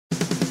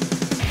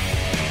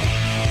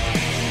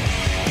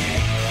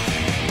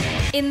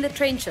In the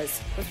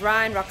Trenches with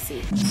Ryan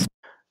Roxie.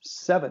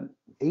 7,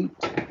 8,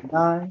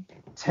 9,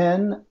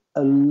 10,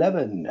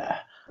 11.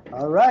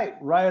 All right,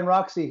 Ryan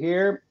Roxie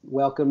here.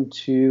 Welcome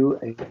to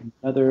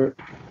another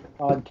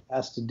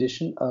podcast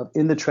edition of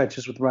In the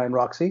Trenches with Ryan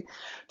Roxie.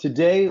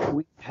 Today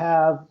we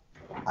have,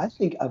 I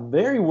think, a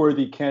very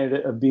worthy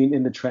candidate of being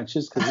in the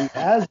trenches because he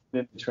has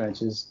been in the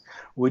trenches.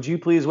 Would you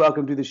please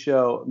welcome to the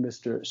show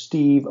Mr.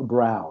 Steve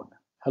Brown?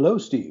 Hello,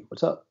 Steve.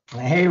 What's up?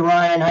 Hey,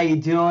 Ryan. How you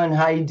doing?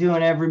 How you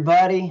doing,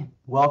 everybody?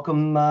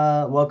 Welcome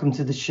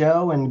to the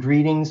show and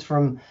greetings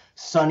from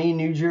sunny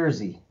New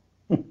Jersey.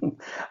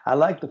 I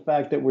like the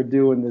fact that we're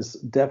doing this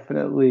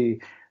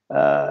definitely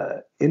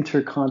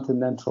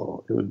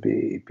intercontinental. It would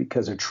be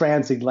because they're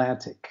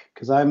transatlantic.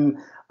 Because I'm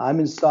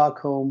in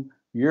Stockholm,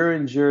 you're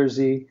in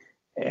Jersey,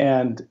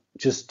 and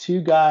just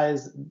two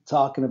guys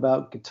talking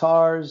about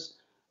guitars,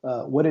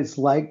 what it's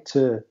like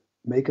to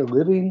make a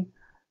living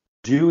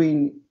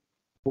doing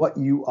what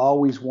you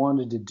always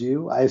wanted to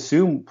do. I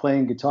assume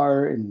playing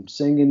guitar and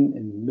singing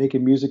and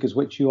making music is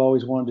what you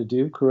always wanted to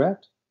do,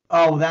 correct?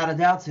 Oh, without a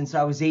doubt. Since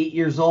I was 8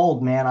 years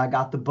old, man, I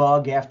got the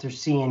bug after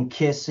seeing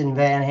Kiss and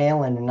Van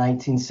Halen in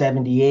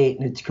 1978,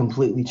 and it's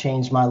completely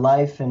changed my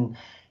life. And,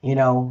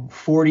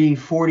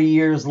 40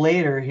 years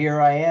later,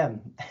 here I am,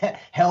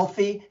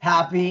 healthy,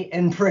 happy,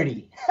 and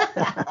pretty.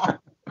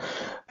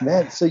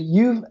 Man, so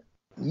you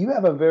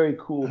have a very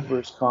cool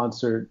first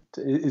concert.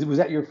 Was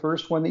that your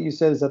first one that you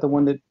said? Is that the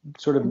one that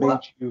sort of made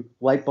you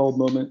light bulb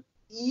moment?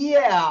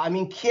 Yeah, I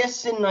mean,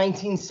 Kiss in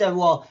 1970.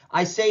 Well,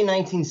 I say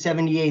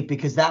 1978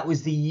 because that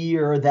was the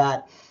year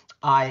that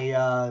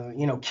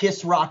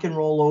Kiss Rock and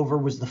Roll Over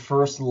was the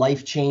first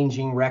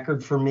life-changing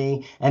record for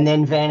me, and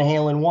then Van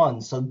Halen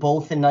 1. So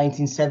both in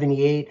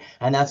 1978,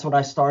 and that's when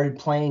I started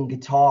playing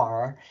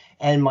guitar.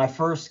 And my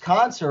first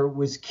concert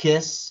was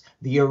Kiss,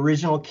 the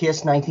original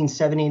Kiss,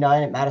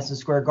 1979 at Madison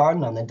Square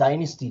Garden on the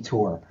Dynasty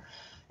Tour.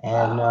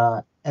 And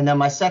Wow. And then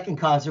my second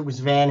concert was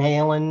Van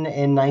Halen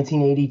in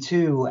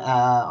 1982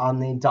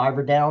 on the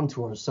Diver Down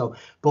tour. So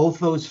both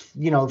those,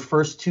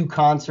 first two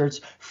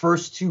concerts,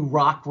 first two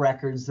rock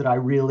records that I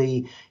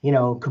really,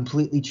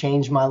 completely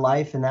changed my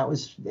life. And that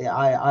was,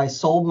 I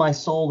sold my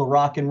soul to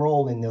rock and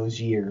roll in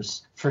those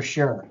years, for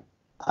sure.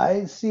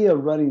 I see a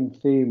running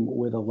theme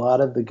with a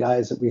lot of the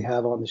guys that we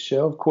have on the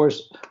show. Of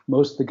course,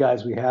 most of the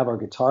guys we have are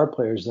guitar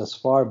players thus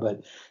far,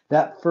 but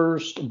that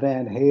first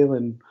Van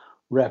Halen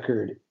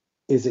record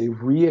is a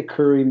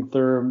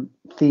reoccurring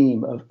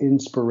theme of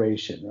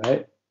inspiration,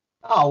 right?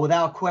 Oh,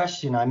 without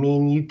question. I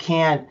mean, you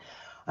can't.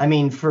 I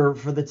mean, for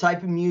the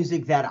type of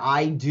music that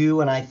I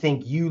do and I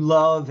think you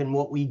love and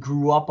what we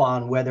grew up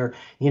on, whether,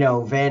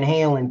 Van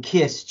Halen,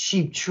 Kiss,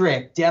 Cheap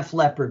Trick, Def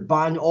Leppard,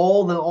 Bon,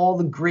 all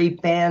the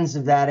great bands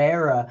of that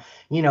era,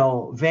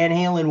 Van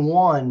Halen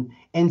 1,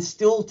 and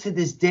still to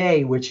this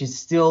day, which is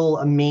still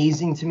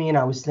amazing to me, and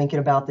I was thinking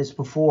about this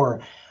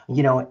before,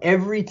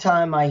 every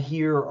time I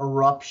hear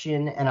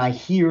Eruption and I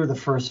hear the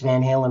first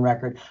Van Halen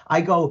record,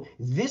 I go,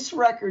 this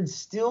record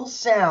still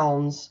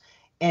sounds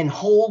and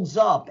holds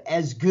up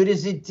as good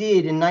as it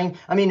did in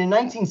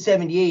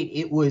 1978.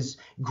 It was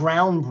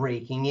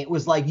groundbreaking. It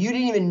was like you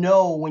didn't even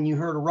know when you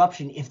heard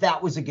Eruption if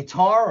that was a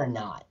guitar or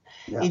not.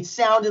 Yeah. It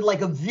sounded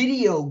like a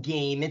video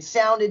game. It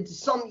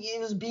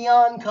was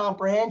beyond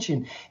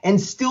comprehension. And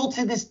still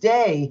to this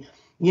day,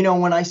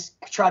 when I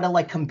try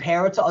to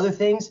compare it to other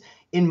things,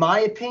 in my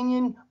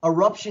opinion,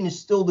 Eruption is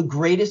still the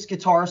greatest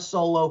guitar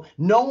solo.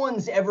 No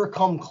one's ever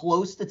come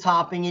close to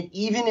topping it,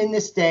 even in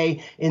this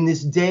day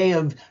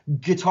of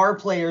guitar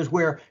players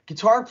where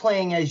guitar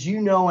playing, as you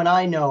know and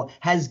I know,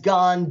 has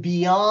gone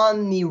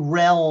beyond the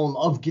realm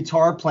of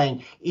guitar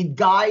playing.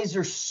 Guys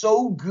are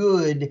so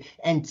good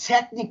and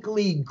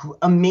technically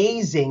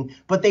amazing,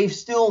 but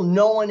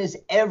no one has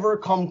ever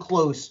come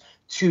close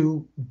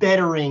to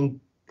bettering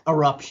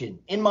Eruption,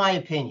 in my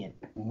opinion.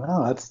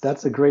 Wow,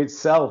 that's a great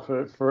sell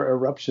for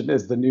Eruption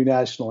as the new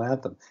national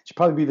anthem. It should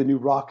probably be the new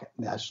rock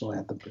national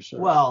anthem for sure.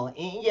 Well,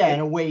 yeah, in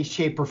a way,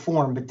 shape, or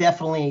form, but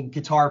definitely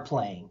guitar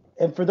playing.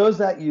 And for those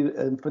of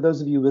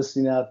you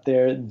listening out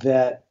there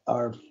that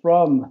are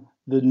from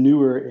the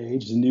newer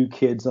age, the new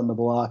kids on the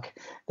block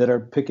that are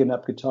picking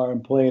up guitar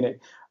and playing it,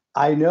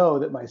 I know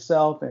that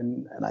myself,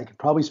 and I could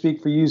probably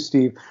speak for you,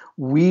 Steve,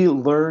 we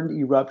learned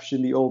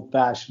Eruption the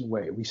old-fashioned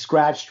way. We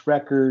scratched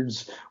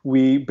records.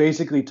 We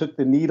basically took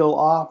the needle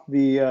off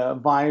the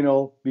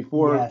vinyl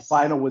before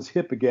vinyl was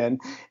hip again.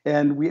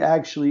 And we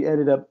actually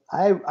ended up,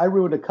 I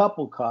ruined a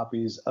couple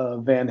copies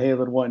of Van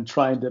Halen 1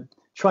 trying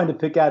to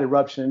pick out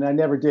Eruption, and I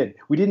never did.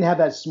 We didn't have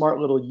that smart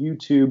little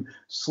YouTube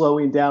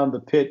slowing down the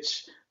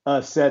pitch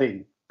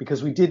setting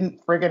because we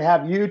didn't friggin'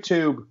 have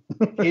YouTube.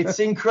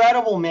 It's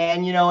incredible,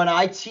 man. And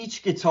I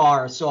teach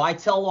guitar. So I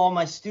tell all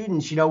my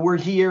students, we're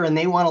here and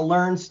they want to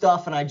learn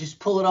stuff. And I just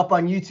pull it up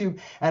on YouTube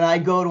and I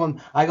go to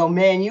them. I go,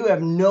 man, you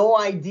have no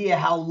idea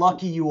how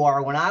lucky you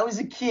are. When I was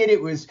a kid,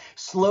 it was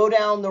slow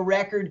down the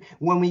record.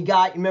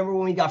 Remember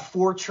when we got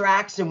 4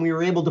 tracks and we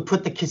were able to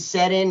put the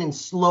cassette in and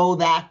slow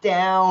that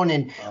down?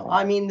 And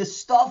I mean, the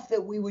stuff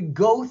that we would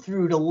go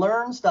through to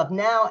learn stuff.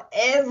 Now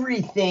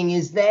everything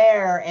is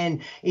there.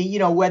 And,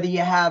 whether you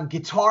have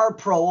Guitar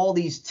Pro, all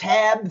these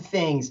tab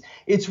things,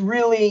 it's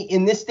really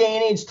in this day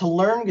and age to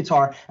learn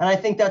guitar. And I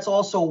think that's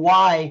also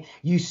why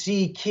you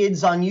see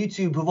kids on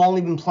YouTube who've only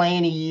been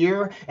playing a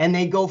year and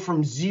they go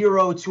from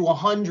 0 to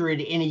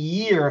 100 in a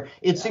year.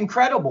 It's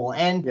incredible.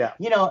 And,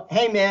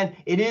 hey, man,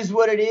 it is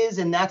what it is.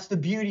 And that's the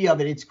beauty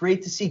of it. It's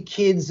great to see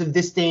kids of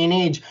this day and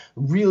age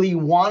really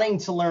wanting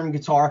to learn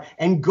guitar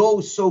and go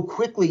so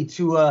quickly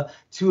to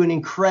an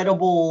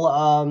incredible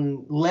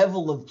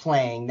level of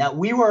playing that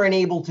we weren't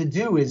able to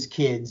do as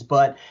kids.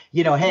 But,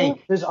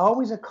 hey. There's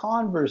always a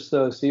converse,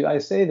 though. See, I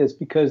say this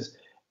because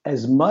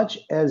as much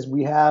as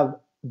we have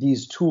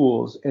these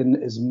tools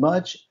and as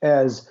much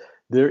as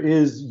there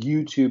is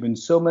YouTube and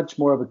so much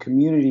more of a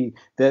community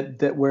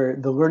that where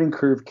the learning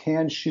curve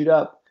can shoot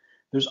up,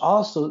 there's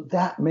also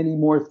that many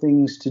more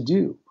things to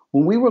do.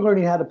 When we were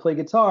learning how to play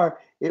guitar,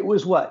 it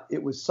was what?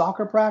 It was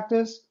soccer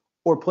practice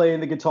or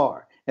playing the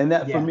guitar. And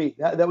that for me,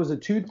 that was the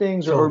 2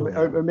 things, or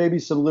maybe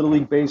some Little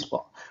League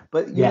baseball.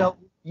 But,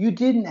 you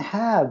didn't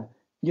have,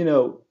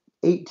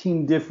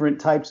 18 different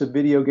types of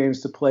video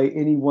games to play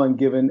any one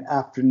given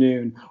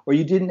afternoon, or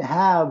you didn't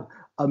have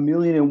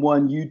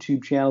 1,000,001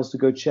 YouTube channels to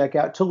go check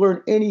out to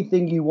learn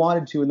anything you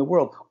wanted to in the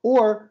world.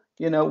 Or,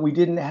 we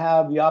didn't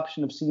have the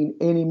option of seeing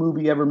any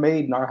movie ever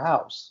made in our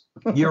house.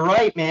 You're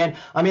right, man.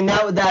 I mean,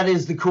 that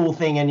is the cool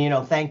thing.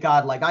 And, thank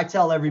God, like I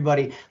tell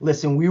everybody,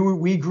 listen,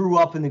 we grew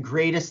up in the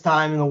greatest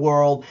time in the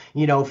world,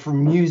 for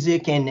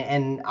music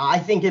and I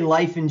think in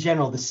life in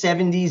general, the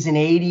 70s and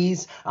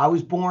 80s. I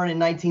was born in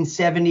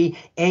 1970,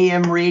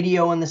 AM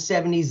radio in the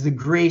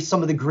 70s,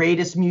 some of the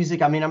greatest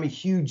music. I mean, I'm a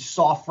huge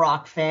soft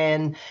rock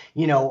fan,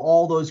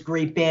 all those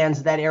great bands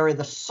of that era,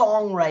 the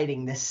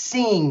songwriting, the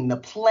singing, the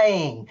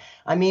playing.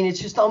 I mean, it's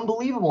just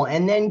unbelievable.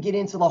 And then get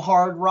into the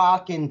hard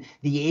rock in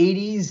the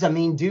 80s. I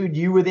mean, dude,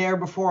 you were there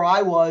before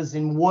I was,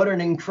 and what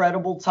an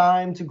incredible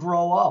time to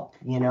grow up,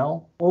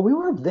 Well, we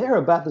were there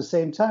about the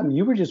same time.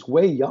 You were just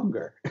way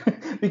younger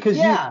because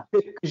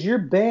your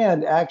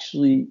band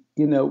actually,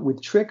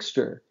 with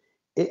Trixter,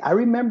 I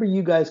remember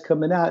you guys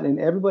coming out and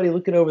everybody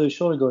looking over their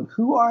shoulder going,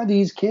 who are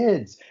these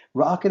kids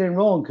rocking and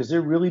rolling? Because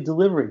they're really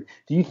delivering.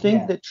 Do you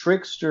think that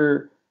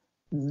Trixter,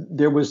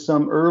 there was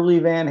some early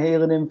Van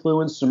Halen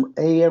influence, some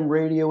AM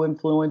radio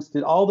influence?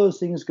 Did all those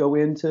things go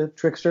into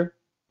Trixter?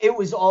 It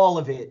was all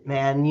of it,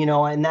 man,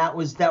 and that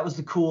was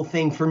the cool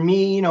thing for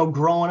me,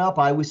 growing up.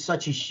 I was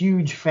such a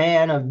huge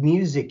fan of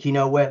music,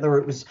 whether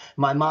it was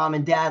my mom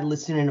and dad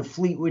listening to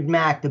Fleetwood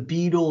Mac, the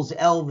Beatles,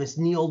 Elvis,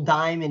 Neil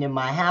Diamond in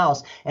my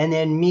house, and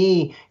then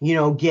me,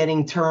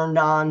 getting turned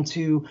on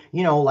to,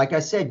 like I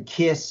said,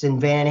 Kiss and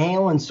Van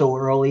Halen so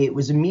early. It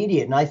was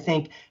immediate. And I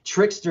think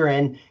Trixter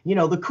and,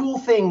 the cool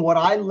thing, what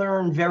I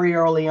learned very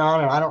early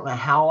on, and I don't know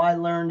how I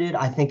learned it,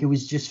 I think it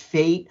was just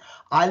fate.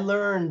 I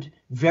learned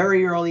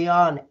very early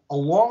on,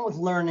 along with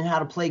learning how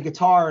to play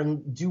guitar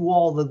and do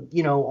all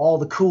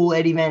the cool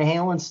Eddie Van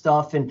Halen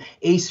stuff and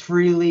Ace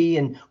Frehley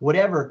and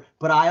whatever.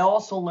 But I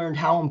also learned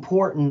how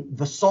important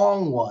the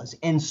song was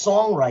and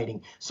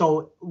songwriting.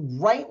 So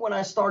right when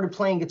I started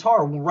playing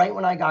guitar, right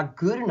when I got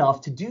good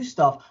enough to do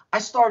stuff, I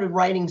started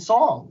writing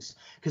songs.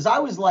 Because I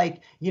was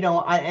like,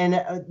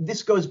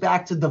 this goes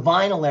back to the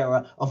vinyl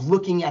era of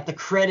looking at the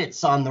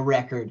credits on the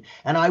record.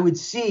 And I would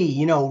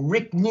see,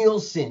 Rick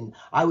Nielsen.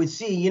 I would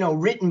see,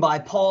 written by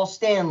Paul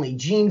Stanley,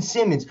 Gene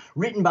Simmons,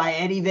 written by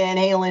Eddie Van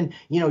Halen,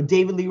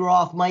 David Lee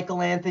Roth,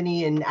 Michael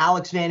Anthony, and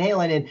Alex Van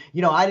Halen.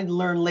 And, I didn't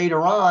learn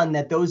later on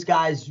that those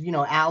guys,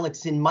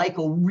 Alex and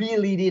Michael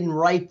really didn't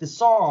write the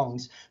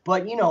songs.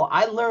 But,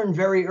 I learned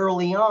very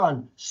early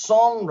on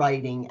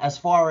songwriting as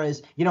far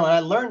as, and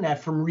I learned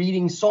that from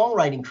reading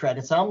songwriting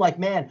credits. And I'm like,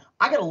 man,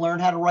 I got to learn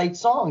how to write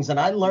songs. And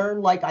I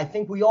learned, like I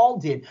think we all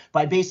did,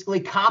 by basically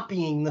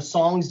copying the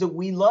songs that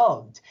we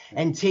loved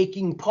and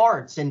taking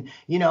parts. And,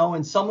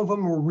 and some of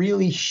them were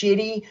really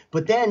shitty.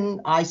 But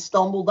then I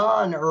stumbled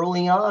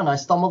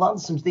on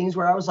some things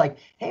where I was like,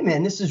 hey,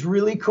 man, this is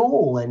really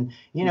cool. And,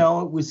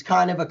 it was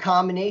kind of a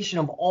combination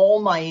of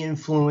all my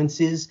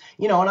influences,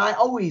 and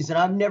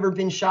I've never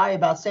been shy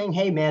about saying,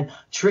 hey, man,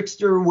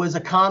 Trixter was a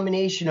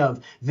combination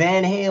of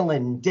Van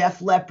Halen,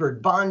 Def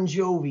Leppard, Bon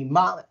Jovi,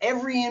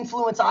 every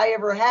influence I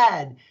ever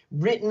had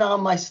written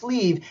on my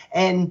sleeve.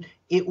 And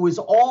it was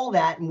all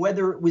that, and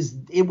whether it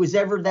was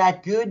ever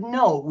that good,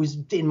 no, it was,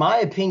 in my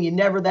opinion,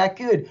 never that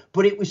good.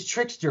 But it was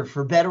Trixter,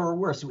 for better or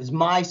worse. It was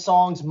my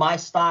songs, my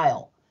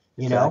style,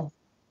 you know?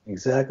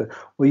 Exactly.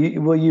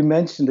 Well, you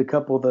mentioned a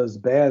couple of those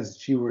bands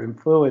that you were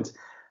influenced.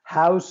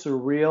 How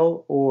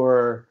surreal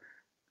or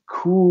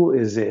cool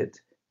is it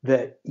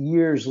that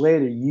years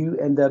later you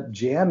end up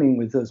jamming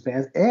with those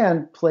bands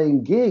and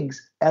playing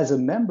gigs as a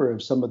member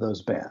of some of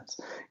those bands.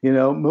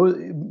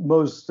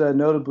 Most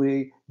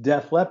notably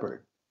Def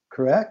Leppard,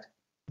 correct?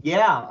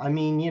 Yeah, I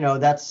mean,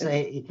 that's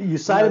a You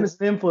cite them as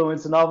an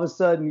influence, and all of a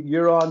sudden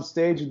you're on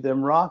stage with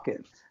them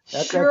rocking.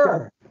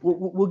 Sure.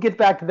 We'll get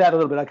back to that a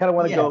little bit. I kind of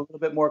want to go Yeah. a little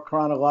bit more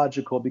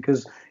chronological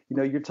because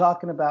you're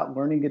talking about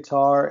learning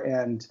guitar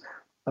and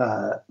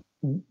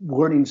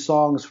learning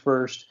songs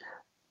first.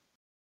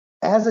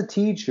 As a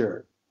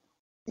teacher,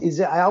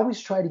 I always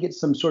try to get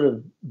some sort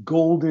of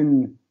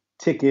golden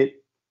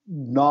ticket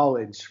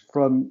knowledge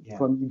from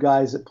you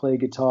guys that play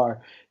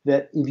guitar,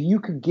 that if you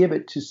could give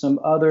it to some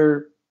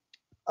other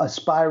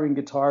aspiring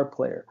guitar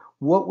player,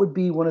 what would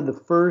be one of the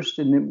first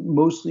and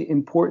mostly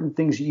important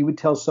things that you would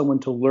tell someone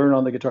to learn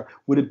on the guitar?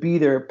 Would it be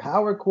their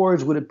power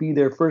chords? Would it be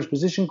their first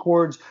position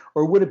chords?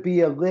 Or would it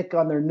be a lick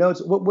on their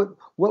notes?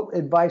 What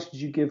advice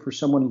did you give for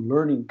someone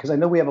learning? Because I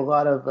know we have a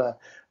lot of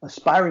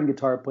aspiring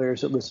guitar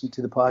players that listen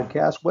to the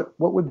podcast. What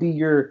would be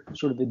your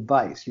sort of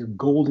advice, your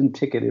golden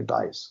ticket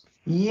advice?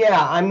 Yeah,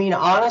 I mean,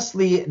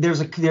 honestly,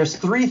 there's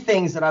three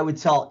things that I would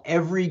tell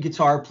every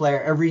guitar player,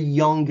 every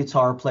young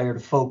guitar player to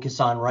focus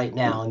on right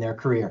now in their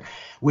career,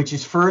 which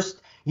is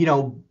first,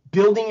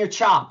 building your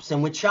chops.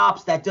 And with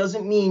chops, that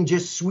doesn't mean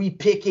just sweep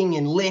picking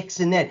and licks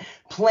and then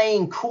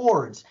playing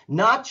chords,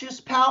 not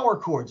just power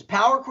chords.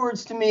 Power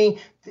chords, to me,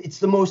 it's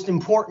the most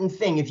important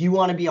thing. If you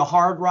want to be a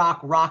hard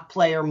rock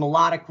player,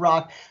 melodic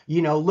rock,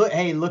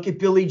 look at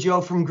Billy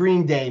Joe from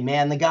Green Day,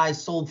 man. The guy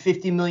sold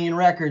 50 million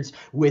records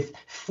with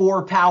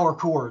 4 power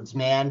chords,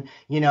 man.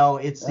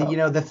 It's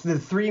the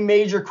 3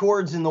 major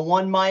chords and the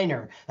 1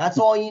 minor. That's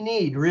all you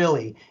need,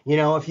 really,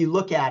 if you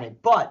look at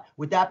it. But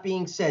with that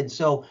being said,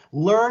 so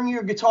learn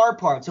your guitar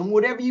parts, and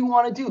whatever you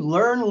want to do,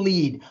 learn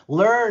lead,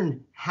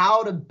 learn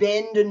how to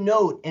bend a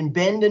note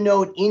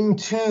in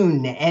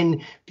tune,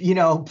 and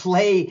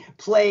play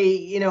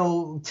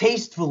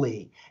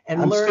tastefully,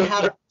 and learn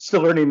how to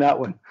still learning that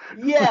one.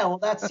 Yeah, well,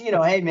 that's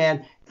hey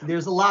man,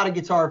 there's a lot of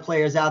guitar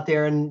players out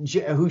there and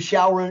who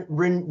shall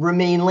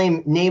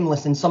remain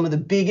nameless, in some of the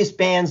biggest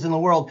bands in the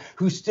world,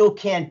 who still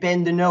can't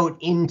bend a note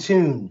in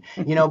tune,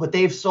 but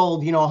they've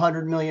sold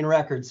 100 million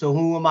records, so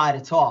who am I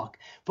to talk?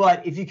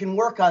 But if you can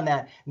work on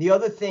that. The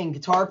other thing,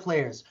 guitar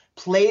players,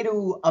 play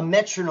to a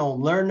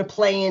metronome, learn to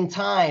play in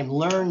time,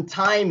 learn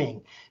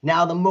timing.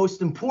 Now, the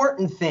most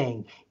important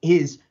thing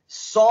is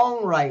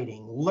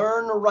songwriting.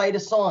 Learn to write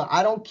a song.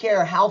 I don't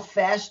care how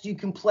fast you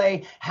can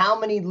play, how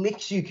many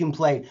licks you can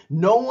play.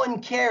 No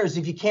one cares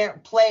if you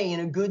can't play in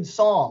a good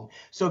song.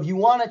 So if you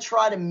want to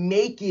try to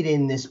make it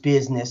in this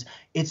business,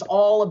 it's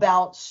all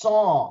about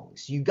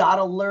songs. You got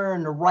to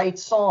learn to write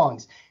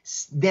songs.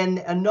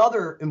 Then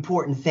another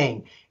important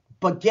thing,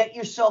 but get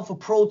yourself a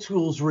Pro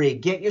Tools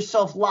rig, get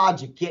yourself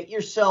Logic, get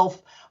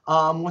yourself,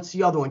 what's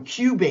the other one?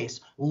 Cubase.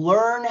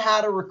 Learn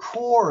how to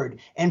record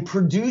and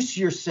produce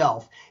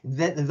yourself.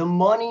 The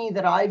money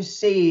that I've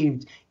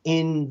saved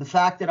in the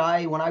fact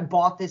that when I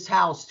bought this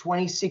house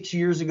 26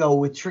 years ago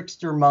with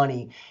trickster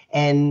money,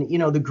 and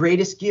the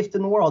greatest gift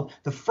in the world,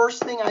 the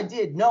first thing I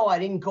did, no, I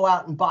didn't go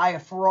out and buy a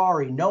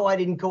Ferrari. No, I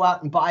didn't go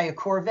out and buy a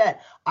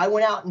Corvette. I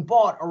went out and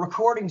bought a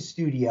recording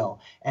studio,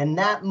 and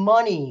that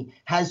money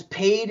has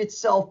paid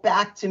itself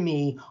back to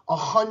me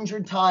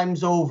 100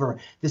 times over.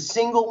 The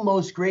single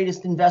most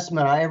greatest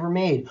investment I ever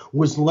made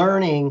was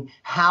learning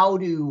how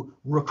to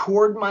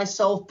record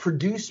myself,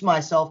 produce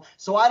myself,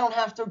 so I don't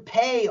have to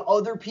pay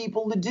other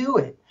people to do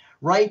it.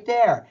 Right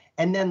there.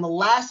 And then the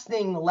last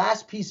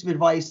piece of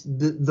advice,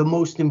 the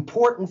most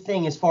important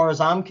thing as far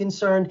as I'm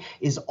concerned,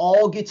 is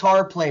all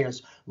guitar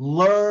players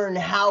learn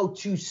how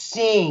to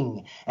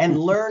sing, and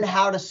learn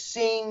how to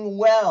sing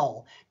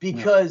well,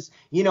 because,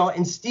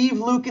 and Steve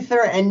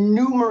Lukather and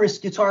numerous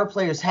guitar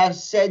players have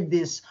said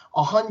this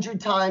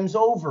 100 times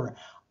over.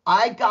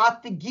 I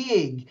got the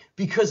gig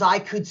because I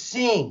could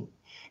sing.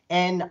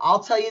 And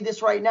I'll tell you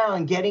this right now,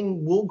 and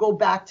we'll go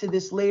back to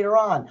this later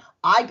on.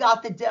 I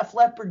got the Def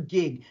Leppard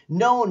gig.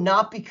 No,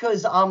 not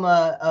because I'm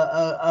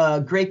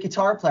a great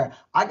guitar player.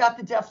 I got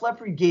the Def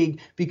Leppard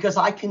gig because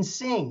I can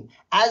sing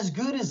as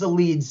good as a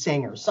lead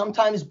singer,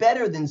 sometimes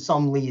better than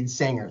some lead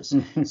singers.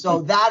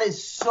 So that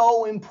is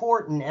so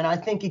important, and I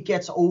think it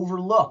gets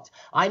overlooked.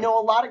 I know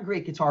a lot of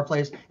great guitar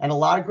players, and a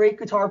lot of great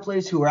guitar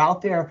players who are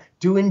out there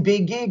doing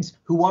big gigs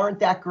who aren't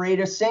that great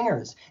as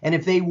singers. And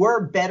if they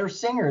were better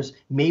singers,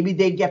 maybe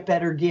they'd get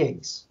better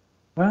gigs.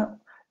 Well,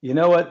 you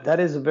know what?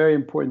 That is a very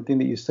important thing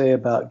that you say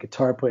about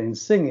guitar playing and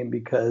singing,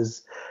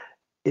 because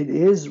it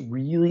is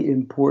really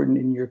important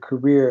in your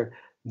career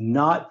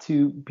not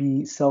to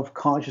be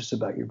self-conscious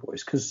about your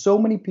voice. Because so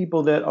many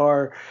people that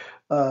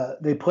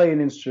they play an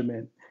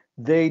instrument,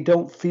 they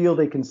don't feel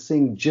they can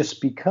sing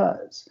just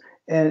because.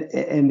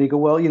 And they go,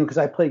 well, because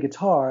I play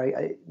guitar.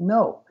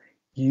 No,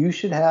 you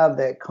should have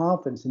that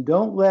confidence. And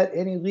don't let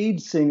any lead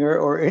singer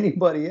or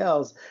anybody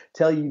else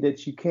tell you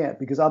that you can't.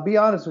 Because I'll be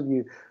honest with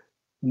you,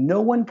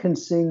 no one can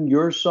sing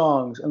your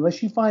songs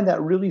unless you find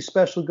that really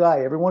special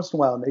guy every once in a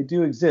while, and they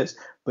do exist,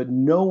 but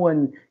no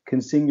one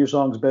can sing your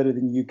songs better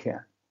than you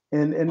can.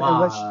 And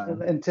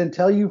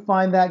until you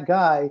find that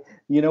guy,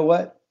 you know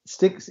what,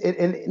 sticks.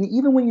 And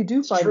even when you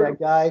do find that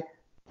guy,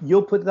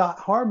 you'll put that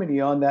harmony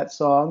on that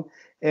song,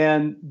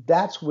 and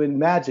that's when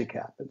magic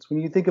happens.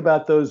 When you think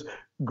about those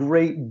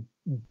great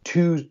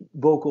two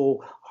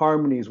vocal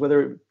harmonies,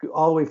 whether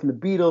all the way from the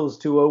Beatles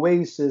to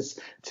Oasis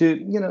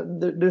to,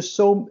 there's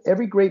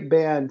every great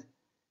band.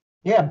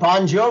 Yeah,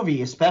 Bon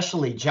Jovi,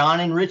 especially John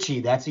and Richie.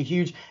 That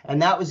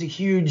was a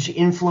huge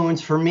influence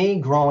for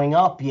me growing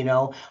up.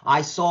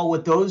 I saw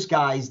what those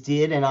guys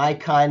did, and I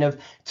kind of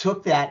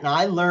took that, and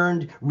I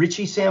learned.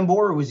 Richie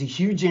Sambora was a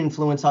huge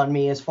influence on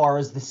me as far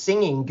as the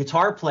singing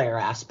guitar player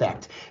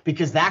aspect,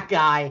 because that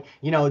guy,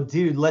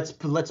 dude,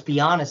 let's be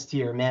honest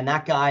here, man.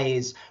 That guy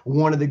is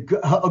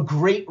a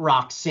great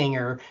rock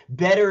singer,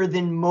 better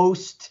than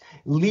most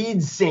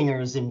lead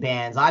singers in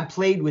bands. I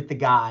played with the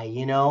guy,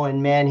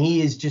 and man,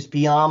 he is just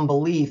beyond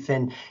belief.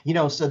 And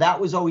so that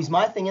was always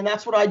my thing, and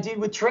that's what I did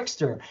with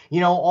Trixter.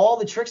 All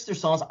the Trixter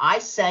songs, I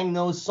sang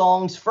those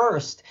songs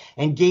first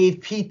and gave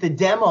Pete the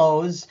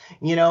demos,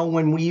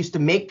 when we used to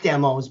make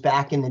demos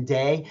back in the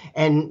day,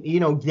 and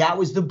that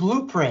was the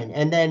blueprint.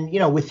 And then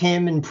with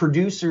him and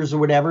producers or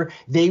whatever,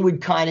 they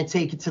would kind of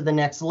take it to the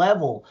next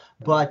level.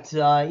 But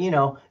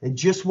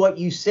just what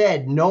you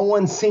said, no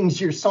one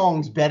sings your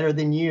songs better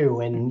than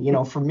you.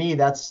 And for me,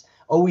 that's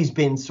always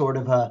been sort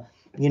of a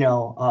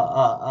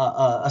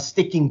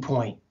sticking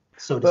point,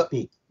 so to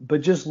speak.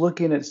 But just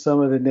looking at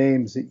some of the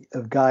names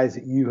of guys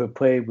that you have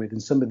played with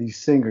and some of these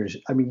singers,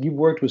 I mean, you've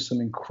worked with some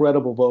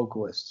incredible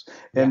vocalists,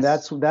 and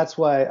yes. that's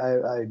why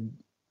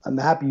I'm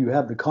happy you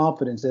have the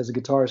confidence as a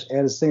guitarist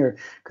and a singer,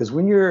 because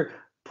when you're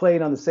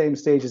playing on the same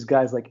stage as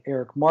guys like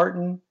Eric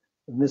Martin,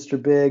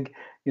 Mr. Big,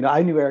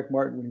 I knew Eric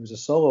Martin when he was a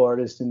solo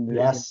artist in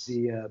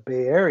the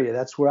Bay Area.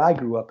 That's where I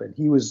grew up, and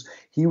he was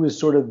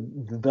sort of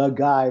the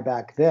guy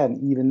back then,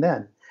 even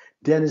then.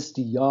 Dennis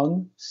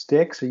DeYoung,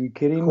 Styx, are you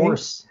kidding me? Of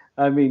course.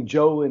 I mean,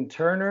 Joe Lynn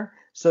Turner.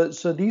 So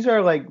these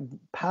are like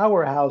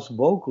powerhouse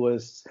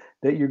vocalists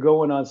that you're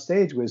going on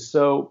stage with.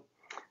 So,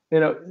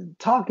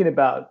 talking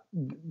about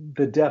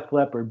the Def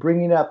Leppard,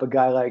 bringing up a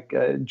guy like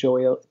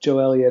Joe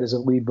Elliott as a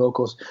lead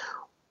vocalist,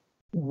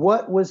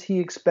 what was he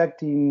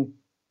expecting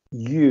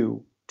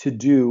you to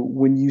do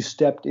when you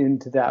stepped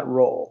into that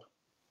role?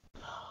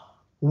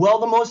 Well,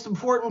 the most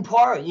important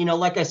part,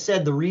 like I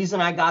said, the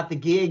reason I got the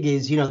gig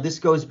is, this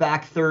goes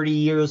back 30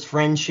 years,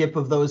 friendship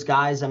of those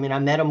guys. I mean, I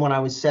met them when I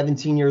was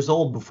 17 years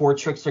old, before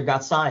Trixter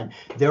got signed.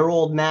 Their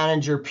old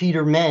manager,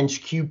 Peter Mensch,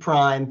 Q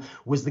Prime,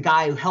 was the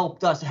guy who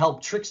helped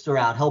Trixter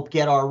out, helped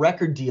get our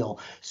record deal.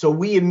 So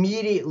we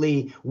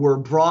immediately were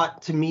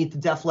brought to meet the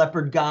Def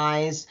Leppard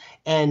guys,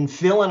 and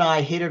Phil and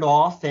I hit it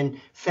off. And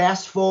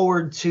fast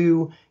forward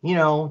to,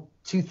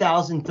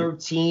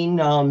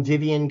 2013,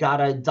 Vivian got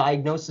a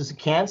diagnosis of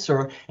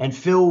cancer, and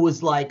Phil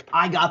was like,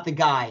 I got the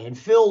guy. And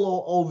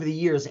Phil, over the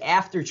years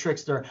after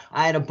Trixter,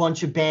 I had a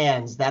bunch of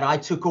bands that I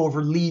took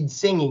over lead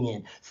singing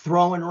in: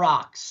 Throwing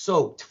Rocks,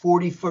 Soaked,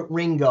 40 Foot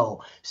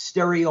Ringo,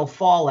 Stereo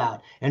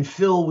Fallout. And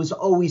Phil was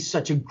always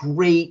such a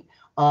great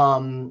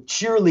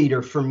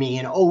cheerleader for me,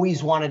 and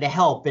always wanted to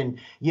help. And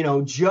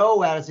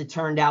Joe, as it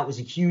turned out, was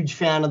a huge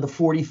fan of the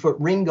 40 Foot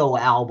Ringo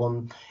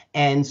album.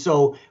 And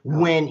so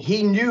when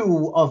he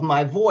knew of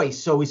my voice,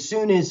 so as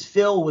soon as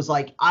Phil was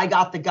like, I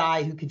got the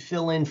guy who could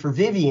fill in for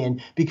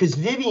Vivian, because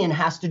Vivian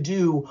has to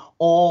do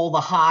all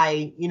the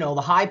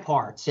high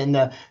parts and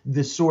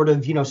the sort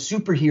of,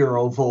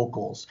 superhero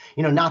vocals,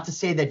 not to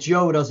say that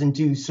Joe doesn't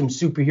do some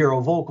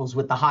superhero vocals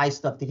with the high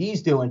stuff that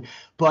he's doing,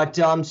 but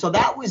so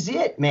that was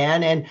it,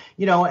 man. And,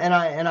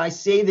 and I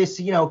say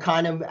this,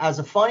 kind of as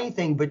a funny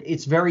thing, but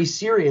it's very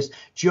serious.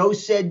 Joe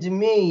said to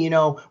me,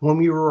 when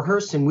we were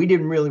rehearsing, we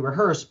didn't really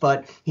rehearse,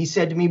 but he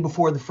said to me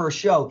before the first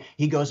show,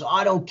 he goes,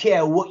 I don't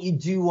care what you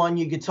do on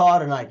your guitar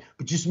tonight,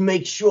 but just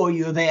make sure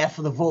you're there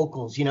for the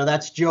vocals.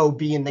 That's Joe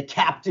being the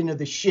captain of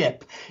the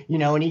ship,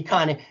 and he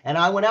and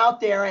I went out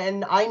there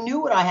and I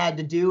knew what I had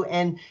to do.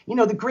 And,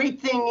 the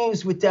great thing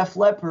is with Def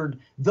Leppard,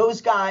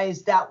 those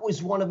guys, that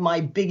was one of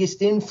my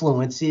biggest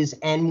influences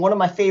and one of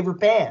my favorite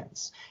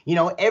bands.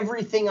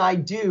 Everything I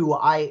do,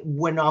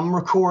 when I'm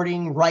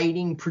recording,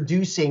 writing,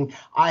 producing,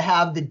 I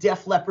have the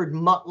Def Leppard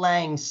Mutt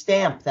Lange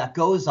stamp that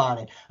goes on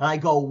it. And I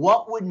go,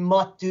 what would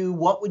Mutt do?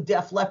 What would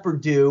Def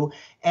Leppard do?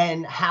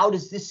 And how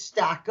does this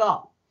stack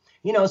up?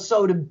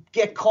 So to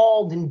get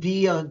called and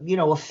be a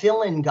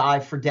fill-in guy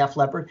for Def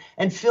Leppard,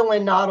 and fill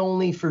in not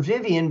only for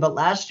Vivian, but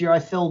last year I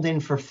filled in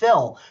for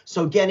Phil.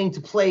 So getting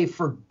to play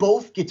for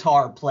both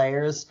guitar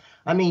players,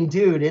 I mean,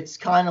 dude, it's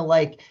kind of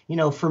like,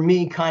 for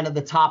me, kind of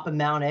the top of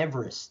Mount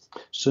Everest.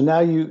 So now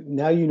you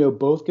know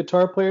both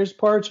guitar players'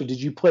 parts, or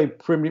did you play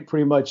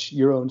pretty much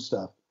your own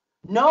stuff?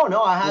 No,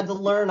 I had to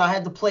learn. I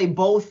had to play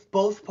both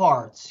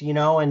parts,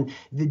 and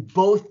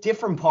both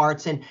different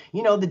parts. And,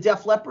 the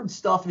Def Leppard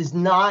stuff is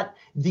not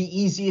the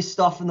easiest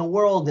stuff in the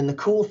world. And the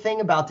cool thing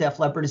about Def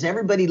Leppard is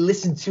everybody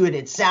listens to it.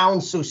 It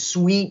sounds so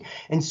sweet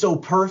and so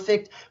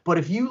perfect. But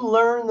if you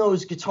learn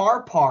those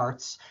guitar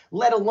parts,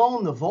 let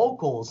alone the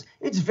vocals,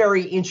 it's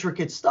very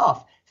intricate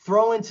stuff.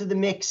 throw into the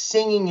mix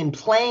singing and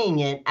playing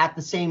it at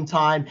the same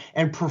time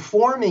and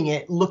performing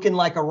it looking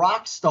like a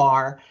rock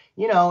star,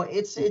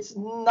 it's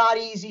not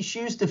easy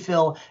shoes to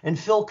fill. And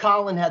Phil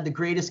Collin had the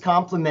greatest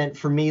compliment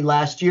for me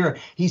last year.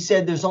 He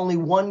said, there's only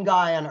one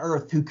guy on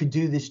earth who could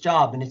do this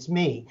job, and it's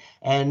me.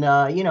 And,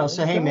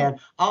 so, hey, man,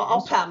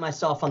 I'll pat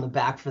myself on the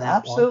back for that.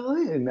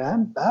 Absolutely,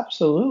 man.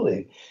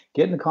 Absolutely.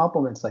 Getting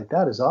compliments like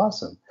that is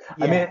awesome.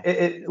 Yeah. I mean,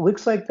 it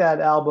looks like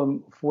that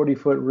album, 40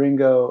 Foot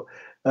Ringo,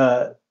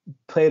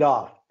 played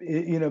off,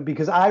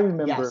 because I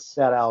remember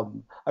that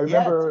album.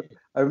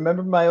 I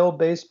remember my old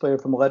bass player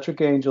from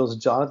Electric Angels,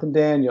 Jonathan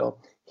Daniel.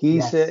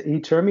 He said, he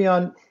turned me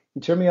on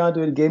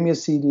to it, gave me a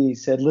CD. He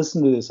said,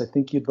 listen to this. I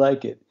think you'd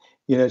like it.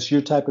 It's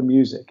your type of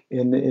music.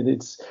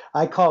 And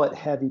I call it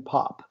heavy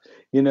pop.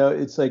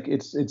 It's like,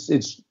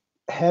 it's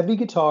heavy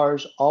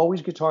guitars,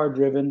 always guitar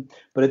driven.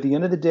 But at the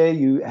end of the day,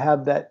 you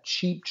have that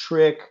Cheap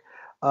Trick,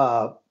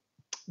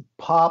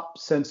 pop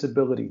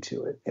sensibility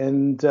to it.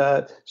 And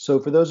so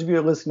for those of you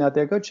who are listening out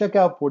there, go check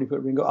out 40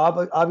 Foot Ringo.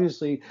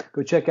 Obviously,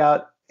 go check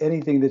out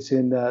anything that's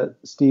in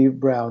Steve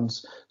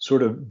Brown's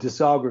sort of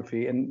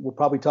discography. And we'll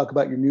probably talk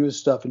about your newest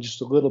stuff in just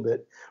a little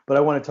bit. But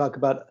I want to talk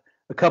about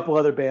a couple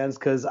other bands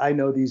because I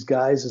know these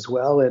guys as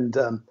well. And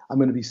I'm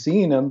going to be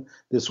seeing them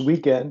this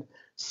weekend.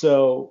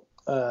 So,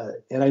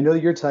 and I know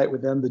you're tight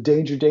with them, the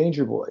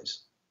Danger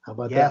Boys. How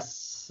about that?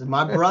 Yes,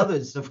 my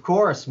brothers, of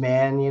course,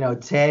 man.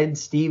 Ted,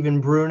 Steve,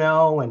 and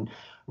Bruno, and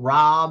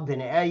Rob,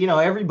 and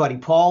everybody,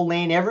 Paul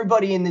Lane,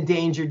 everybody in the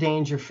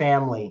Danger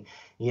family.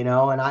 And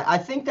I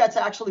think that's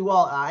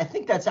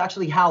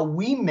actually how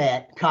we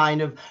met,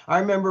 kind of. I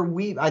remember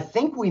I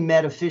think we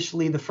met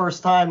officially the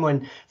first time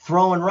when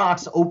Throwing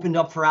Rocks opened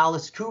up for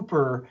Alice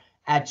Cooper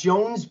at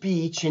Jones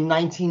Beach in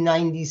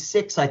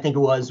 1996, I think it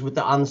was,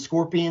 on the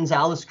Scorpions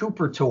Alice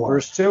Cooper tour.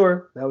 First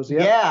tour. That was,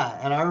 Yeah,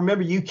 and I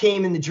remember you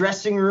came in the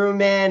dressing room,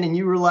 man, and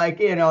you were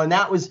like, and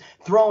that was,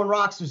 Throwing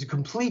Rocks was a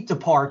complete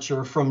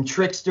departure from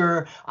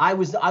Trixter. I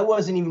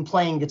wasn't even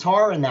playing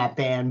guitar in that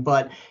band,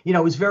 but,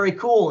 it was very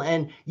cool.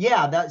 And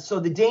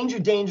so the Danger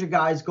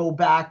guys go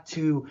back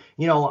to,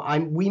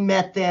 we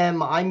met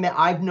them.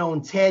 I've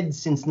known Ted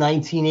since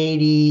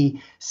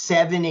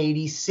 1987,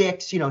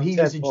 86. He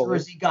was a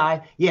Jersey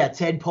guy. Yeah,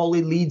 Ted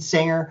Poley, lead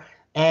singer.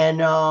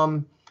 And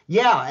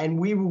and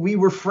we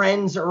were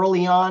friends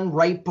early on,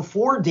 right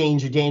before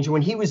Danger,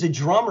 when he was a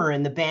drummer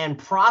in the band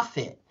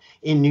Prophet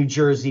in New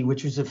Jersey,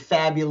 which was a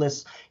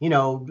fabulous,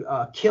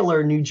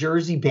 killer New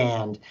Jersey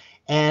band.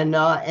 And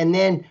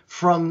then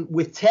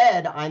with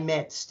Ted, I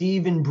met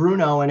Steve and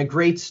Bruno, and a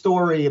great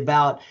story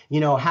about,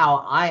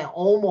 how I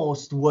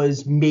almost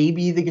was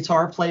maybe the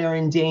guitar player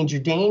in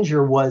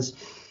Danger was,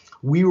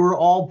 we were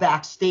all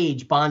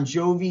backstage, Bon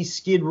Jovi,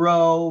 Skid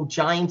Row,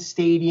 Giant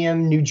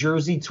Stadium, New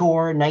Jersey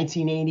tour,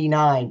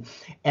 1989.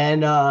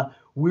 And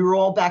we were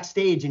all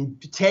backstage,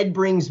 and Ted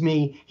brings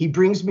me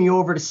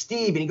over to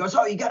Steve, and he goes,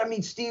 oh, you got to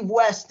meet Steve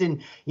West.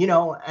 And,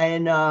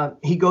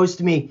 he goes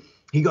to me,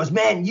 he goes,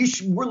 man,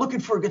 we're looking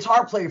for a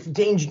guitar player for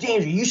Danger.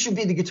 You should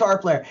be the guitar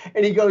player.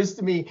 And he goes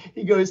to me,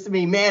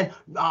 man,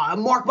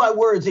 mark my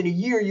words, in a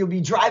year you'll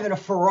be driving a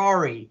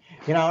Ferrari.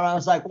 And I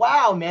was like,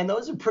 wow, man,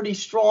 those are pretty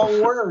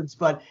strong words.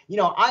 But,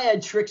 I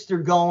had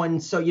Trixter going.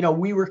 So,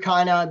 we were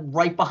kind of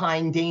right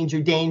behind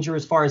Danger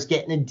as far as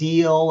getting a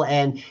deal.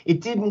 And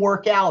it didn't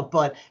work out.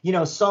 But,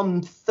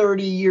 some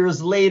 30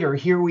 years later,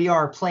 here we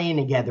are playing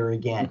together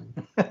again.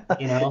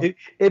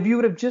 If you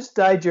would have just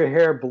dyed your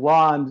hair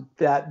blonde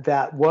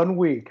that 1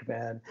 week,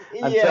 man,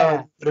 I'm telling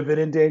you, you would have been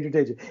in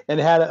Danger, and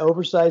had an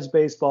oversized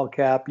baseball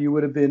cap, you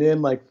would have been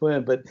in like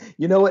Flynn. But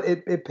you know what?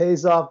 It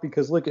pays off,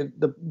 because look at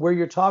where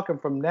you're talking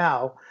from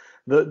now,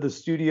 the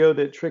studio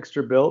that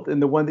Trixter built,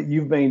 and the one that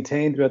you've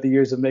maintained throughout the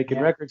years of making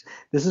records.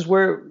 This is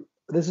where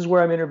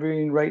I'm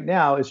interviewing right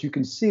now. As you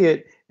can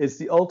see it's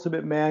the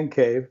ultimate man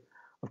cave.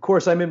 Of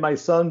course, I'm in my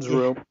son's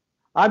room.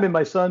 I'm in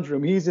my son's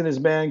room. He's in his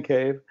man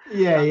cave.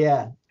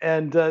 Yeah.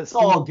 And it's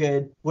all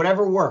good.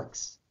 Whatever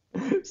works.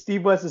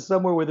 Steve West is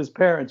somewhere with his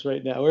parents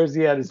right now. Where's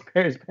he at? His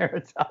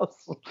parents'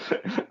 house.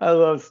 I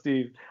love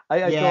Steve.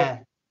 I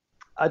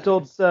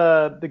told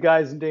the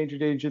guys in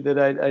Danger that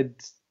I'd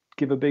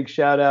give a big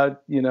shout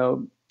out,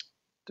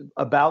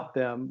 about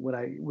them when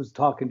I was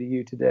talking to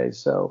you today.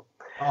 So.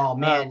 Oh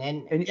man,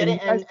 and you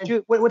guys,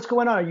 what's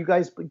going on? Are you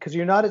guys, because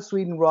you're not at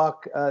Sweden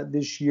Rock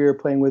this year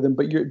playing with them,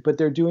 but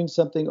they're doing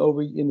something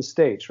over in the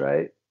States,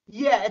 right?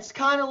 Yeah, it's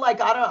kind of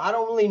like, I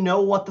don't really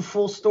know what the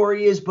full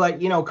story is,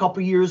 but, a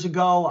couple years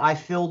ago I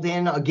filled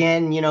in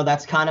again,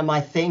 that's kind of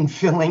my thing,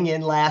 filling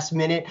in last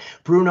minute.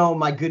 Bruno,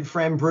 my good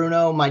friend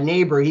Bruno, my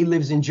neighbor, he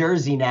lives in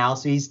Jersey now,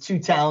 so he's 2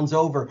 towns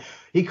over.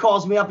 He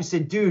calls me up, he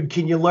said, dude,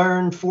 can you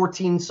learn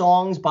 14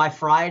 songs by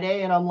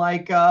Friday? And I'm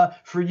like,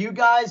 for you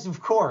guys, of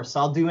course,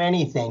 I'll do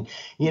anything,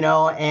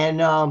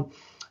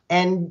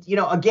 And,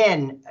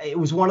 again, it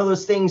was one of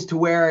those things to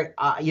where,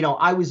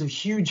 I was a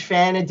huge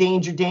fan of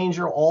Danger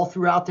Danger all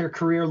throughout their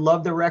career,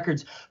 loved their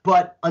records.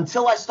 But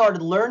until I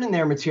started learning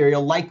their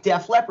material, like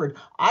Def Leppard,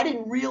 I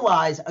didn't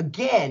realize,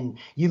 again,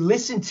 you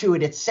listen to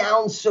it, it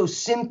sounds so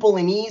simple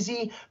and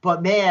easy.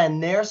 But,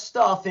 man, their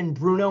stuff and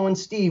Bruno and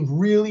Steve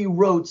really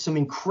wrote some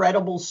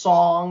incredible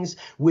songs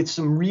with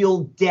some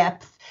real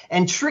depth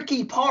and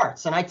tricky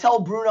parts. And I tell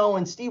Bruno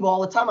and Steve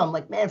all the time, I'm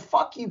like, man,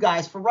 fuck you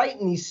guys for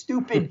writing these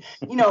stupid,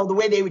 the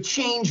way they would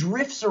change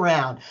riffs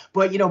around.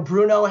 But,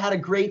 Bruno had a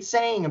great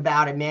saying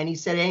about it, man. He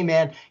said, hey,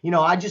 man,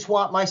 I just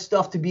want my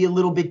stuff to be a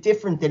little bit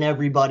different than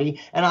everybody.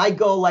 And I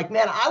go like,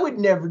 man, I would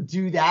never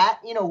do that.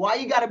 Why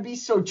you got to be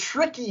so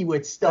tricky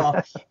with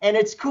stuff? And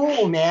it's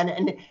cool, man.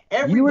 And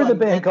everybody, you were the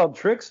band called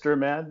Trickster,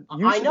 man.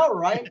 I know,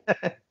 right?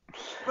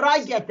 But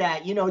I get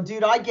that,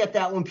 dude, I get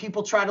that when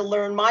people try to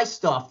learn my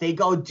stuff. They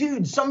go,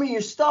 dude, some of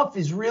your stuff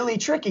is really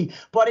tricky,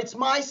 but it's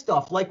my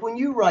stuff. Like when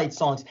you write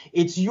songs,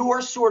 it's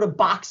your sort of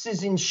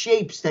boxes and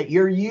shapes that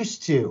you're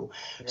used to.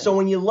 Yeah. So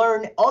when you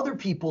learn other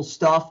people's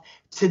stuff,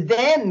 to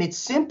them, it's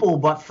simple.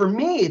 But for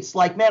me, it's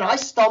like, man, I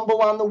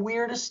stumble on the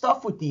weirdest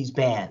stuff with these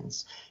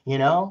bands,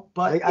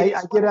 But I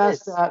get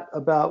asked that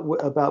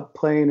about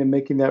playing and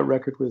making that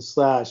record with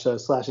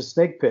Slash's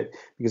Snake Pit,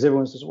 because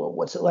everyone says, well,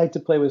 what's it like to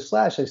play with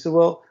Slash? I said,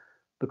 well,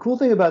 the cool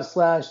thing about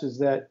Slash is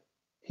that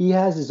he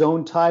has his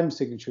own time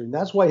signature, and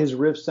that's why his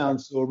riffs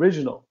sound so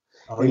original.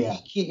 Oh, yeah.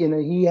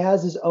 He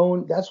has his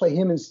own. That's why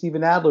him and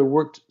Steven Adler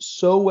worked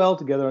so well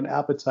together on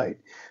Appetite,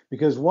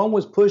 because one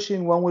was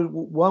pushing,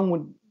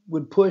 one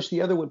would push,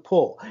 the other would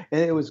pull,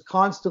 and it was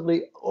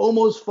constantly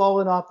almost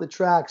falling off the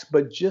tracks,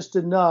 but just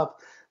enough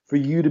for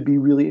you to be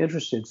really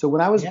interested. So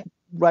when I was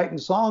writing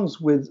songs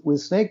with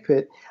Snake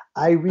Pit,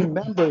 I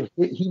remember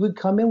he would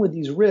come in with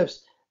these riffs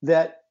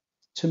that,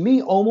 to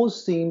me,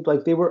 almost seemed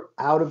like they were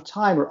out of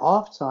time or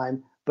off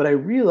time, but I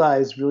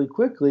realized really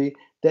quickly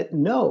that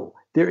no,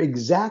 they're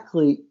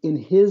exactly in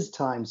his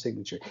time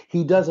signature.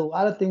 He does a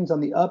lot of things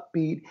on the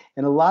upbeat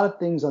and a lot of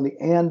things on the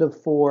and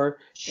of four.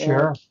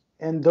 Sure.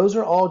 And those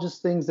are all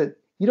just things that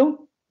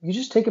you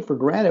just take it for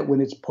granted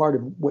when it's part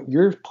of what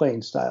your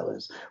playing style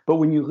is. But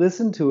when you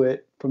listen to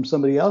it from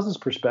somebody else's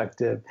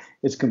perspective,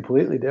 it's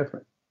completely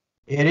different.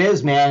 It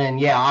is, man. And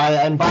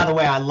yeah, and by the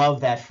way, I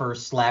love that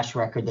first Slash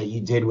record that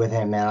you did with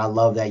him, man. I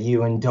love that.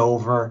 You and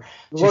Dover.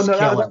 Well,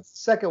 no, that's the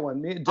second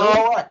one.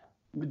 What?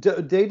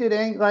 They did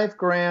Ain't Life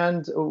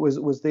Grand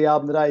was the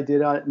album that I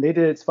did on it, and they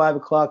did It's 5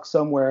 O'Clock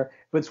Somewhere.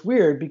 But it's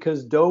weird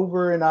because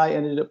Dover and I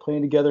ended up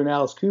playing together in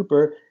Alice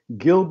Cooper.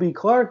 Gilby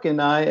Clarke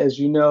and I, as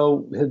you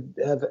know,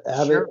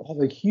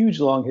 have a huge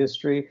long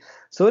history.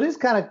 So it is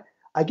kind of,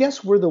 I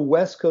guess we're the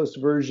West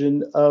Coast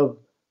version of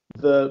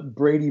the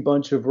Brady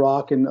Bunch of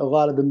rock and a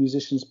lot of the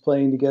musicians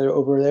playing together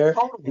over there.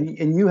 Totally.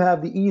 And you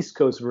have the East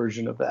Coast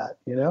version of that,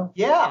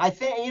 Yeah, I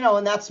think,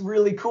 and that's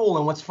really cool.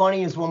 And what's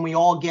funny is when we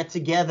all get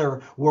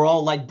together, we're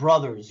all like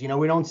brothers. We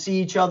don't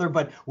see each other,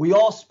 but we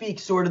all speak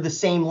sort of the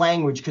same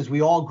language because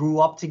we all grew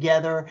up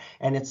together.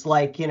 And it's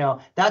like,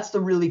 that's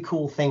the really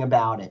cool thing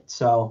about it.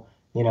 So,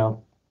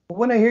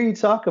 When I hear you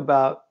talk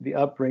about the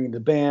upbringing, the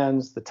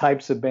bands, the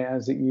types of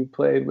bands that you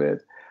played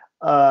with,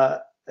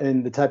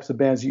 and the types of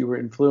bands that you were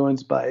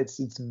influenced by, it's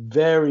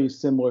very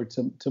similar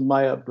to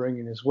my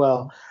upbringing as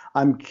well.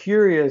 I'm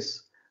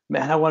curious,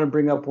 man, I want to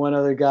bring up one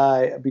other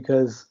guy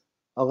because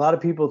a lot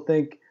of people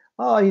think,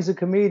 oh, he's a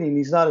comedian,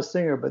 he's not a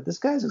singer, but this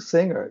guy's a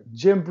singer.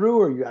 Jim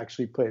Breuer you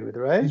actually played with,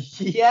 right?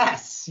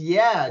 Yes,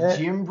 yeah,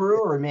 Jim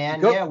Breuer,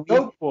 man.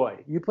 Goat Boy.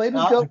 You played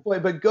with Goat Boy,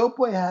 but Goat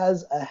Boy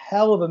has a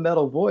hell of a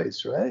metal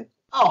voice, right?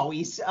 Oh,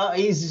 he's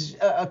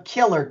a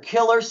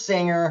killer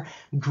singer,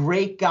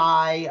 great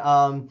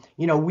guy.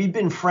 We've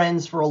been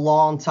friends for a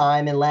long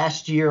time. And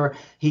last year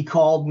he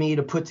called me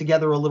to put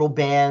together a little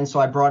band. So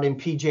I brought in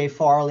PJ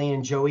Farley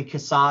and Joey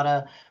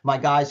Casada, my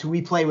guys who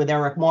we play with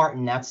Eric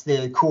Martin. That's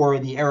the core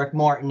of the Eric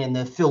Martin and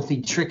the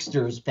Filthy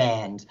Tricksters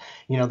band,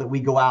 that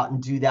we go out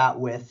and do that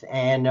with.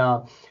 And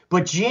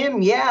but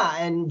Jim,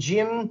 and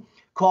Jim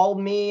called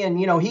me, and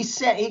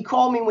he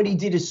called me when he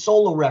did his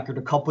solo record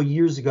a couple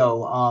years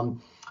ago.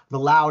 The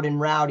Loud and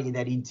Rowdy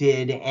that he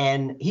did,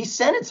 and he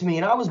sent it to me,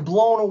 and I was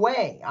blown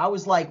away. I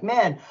was like,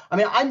 man,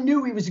 I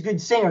knew he was a good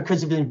singer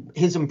because of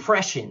his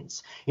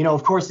impressions.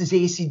 Of course, his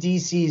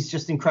AC/DC is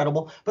just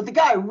incredible, but the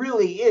guy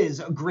really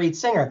is a great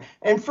singer.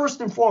 And first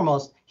and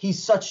foremost,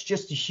 he's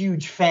just a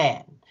huge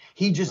fan.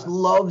 He just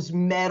loves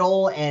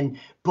metal,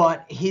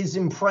 but his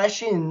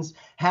impressions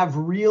have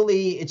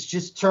really, it's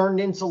just turned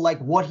into like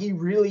what he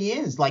really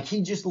is. Like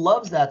he just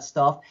loves that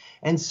stuff.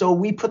 And so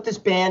we put this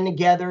band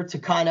together to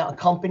kind of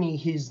accompany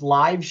his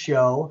live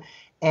show.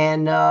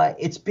 And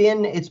it's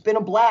been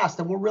a blast,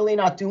 and we're really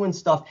not doing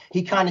stuff.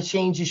 He kind of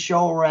changed his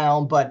show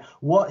around, but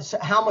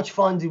how much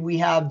fun did we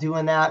have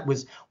doing that?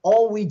 Was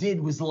all we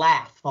did was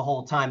laugh the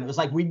whole time. It was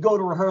like we'd go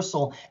to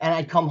rehearsal and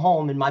I'd come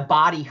home and my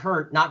body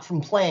hurt, not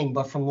from playing,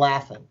 but from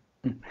laughing.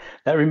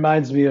 That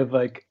reminds me of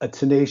like a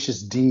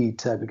Tenacious D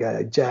type of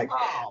guy, Jack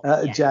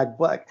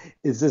Black.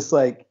 Is this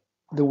like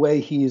the way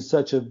he is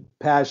such a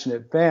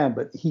passionate fan,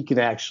 but he can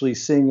actually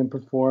sing and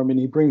perform, and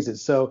he brings it.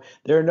 So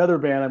they're another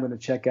band I'm going to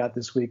check out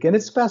this week, and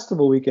it's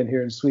festival weekend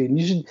here in Sweden.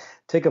 You should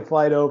take a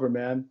flight over,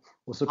 man.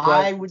 We'll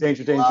surprise I would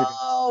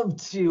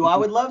love to. I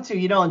would love to.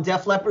 And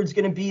Def Leppard's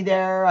going to be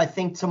there, I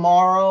think,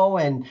 tomorrow,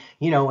 and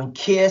and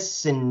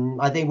Kiss,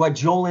 and I think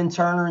Joel and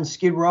Turner and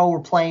Skid Row were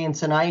playing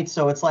tonight.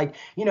 So it's like,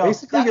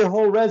 basically your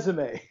whole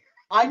resume.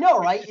 I know,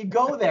 right? You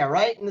go there,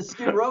 right? And the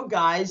Skid Row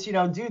guys,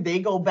 dude, they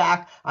go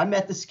back. I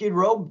met the Skid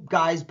Row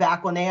guys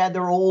back when they had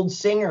their old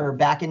singer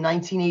back in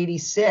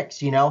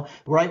 1986,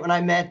 right when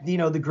I met,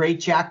 the great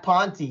Jack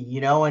Ponte,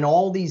 and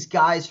all these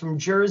guys from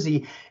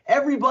Jersey.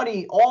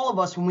 Everybody, all of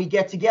us, when we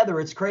get together,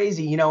 it's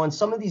crazy, and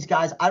some of these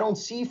guys I don't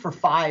see for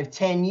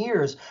 5-10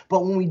 years.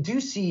 But when we do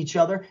see each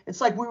other,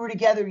 it's like we were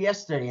together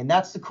yesterday. And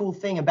that's the cool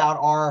thing about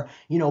our,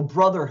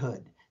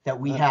 brotherhood that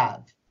we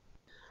have.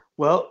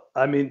 Well,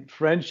 I mean,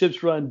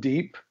 friendships run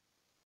deep.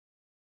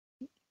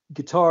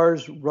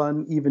 Guitars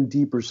run even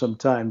deeper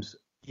sometimes.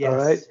 Yes, all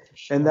right.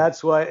 Sure. And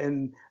that's why.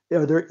 And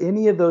are there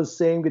any of those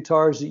same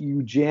guitars that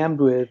you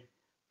jammed with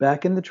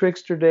back in the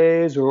Trixter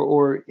days,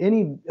 or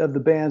any of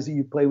the bands that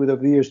you played with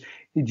over the years?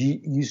 Did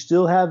you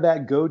still have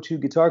that go-to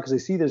guitar? Because I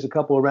see there's a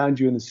couple around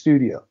you in the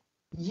studio.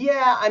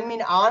 Yeah, I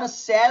mean,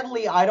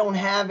 sadly, I don't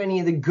have any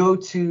of the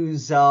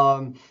go-tos.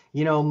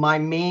 My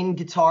main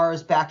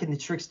guitars back in the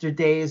Trixter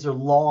days are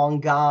long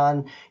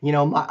gone.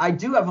 I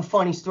do have a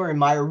funny story.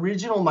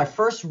 My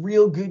first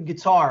real good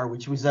guitar,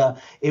 which was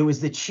it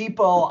was the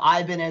cheapo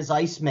Ibanez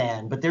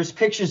Iceman, but there's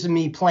pictures of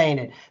me playing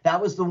it.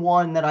 That was the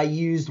one that I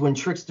used when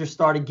Trixter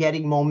started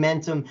getting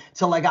momentum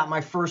till I got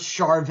my first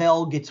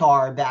Charvel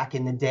guitar back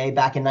in the day,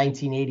 back in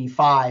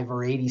 1985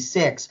 or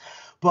 86.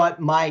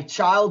 But my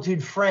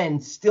childhood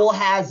friend still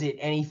has it,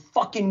 and he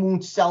fucking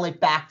won't sell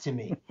it back to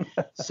me.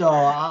 So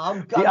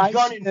I'm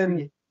gunning for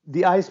you.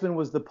 The Iceman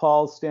was the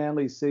Paul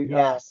Stanley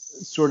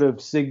sort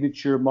of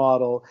signature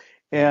model.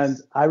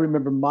 And I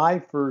remember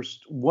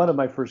one of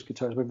my first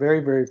guitars, my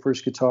very, very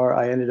first guitar,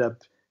 I ended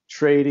up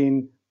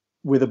trading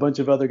with a bunch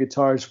of other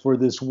guitars for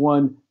this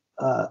one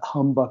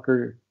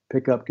humbucker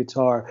pickup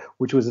guitar,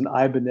 which was an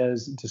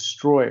Ibanez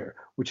Destroyer,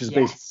 which is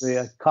basically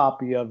a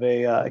copy of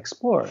a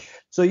Explorer.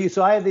 So they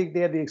had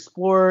the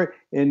Explorer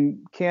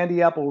in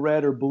candy apple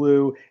red or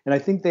blue, and I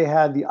think they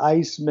had the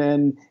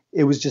Iceman.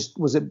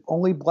 Was it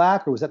only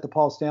black, or was that the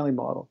Paul Stanley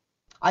model?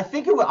 I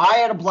think I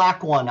had a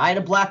black one.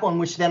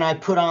 Which then I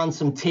put on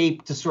some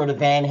tape to sort of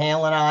Van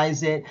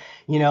Halenize it,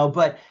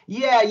 But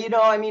yeah,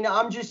 I mean,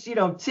 I'm just,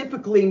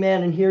 typically,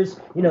 man. And here's,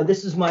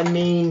 this is my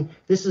main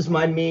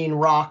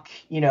rock,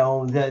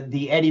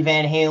 the Eddie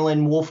Van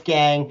Halen,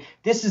 Wolfgang.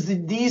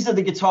 These are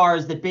the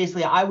guitars that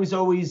basically I was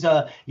always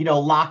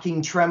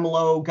locking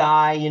tremolo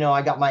guy.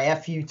 I got my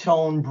FU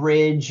tone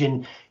bridge,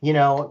 and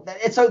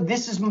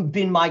this has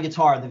been my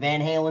guitar, the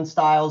Van Halen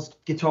styles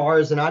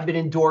guitars, and I've been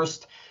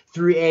endorsed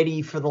through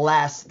Eddie for the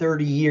last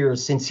 30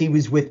 years since he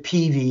was with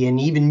Peavey and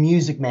even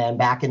Music Man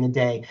back in the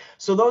day.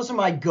 So those are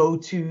my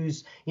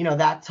go-tos,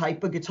 that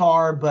type of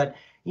guitar. But,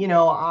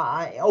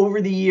 I over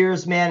the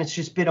years, man, it's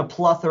just been a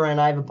plethora, and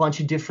I have a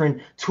bunch of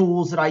different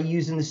tools that I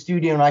use in the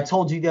studio. And I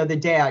told you the other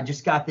day, I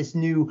just got this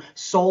new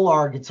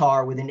Solar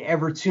guitar with an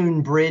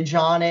Evertune bridge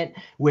on it,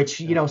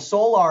 which,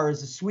 Solar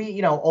is a sweet,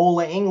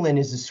 Ola Englund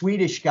is a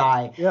Swedish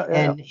guy. Yeah.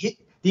 And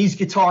these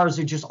guitars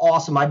are just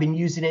awesome. I've been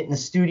using it in the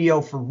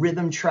studio for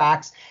rhythm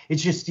tracks.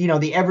 It's just, the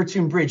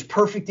Evertune bridge,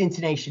 perfect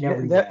intonation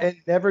everywhere. It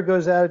never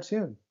goes out of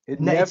tune. It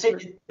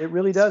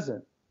really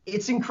doesn't.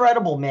 It's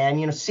incredible,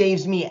 man.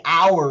 Saves me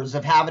hours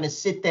of having to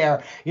sit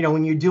there,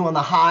 when you're doing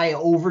the high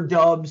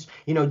overdubs,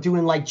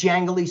 doing like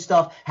jangly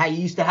stuff, how you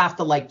used to have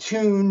to like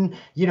tune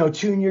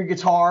your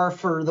guitar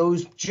for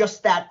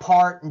just that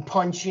part and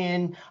punch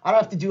in. I don't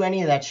have to do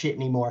any of that shit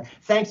anymore.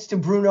 Thanks to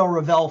Bruno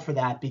Ravel for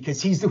that,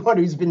 because he's the one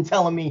who's been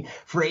telling me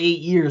for 8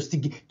 years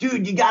dude,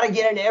 you got to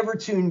get an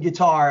Evertune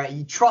guitar.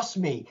 You trust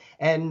me.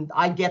 And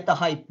I get the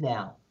hype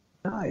now.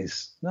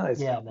 Nice.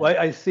 Yeah, well,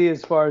 I see,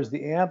 as far as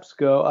the amps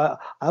go,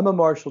 I'm a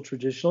Marshall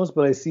traditionalist,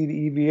 but I see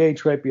the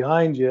EVH right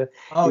behind you.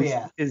 Oh,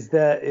 Is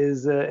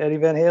Eddie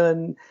Van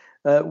Halen?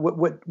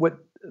 What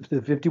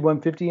the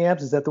 5150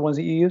 amps? Is that the ones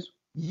that you use?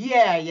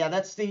 Yeah.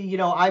 That's the,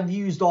 I've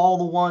used all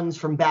the ones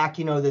from back,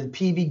 the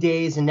Peavey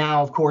days, and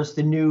now, of course,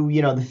 the new,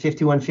 the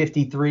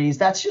 5153s.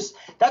 That's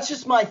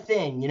just my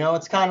thing.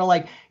 It's kind of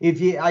like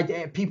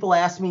people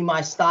ask me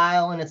my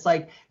style, and it's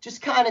like,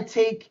 just kind of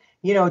take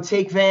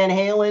Van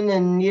Halen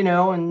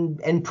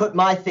and put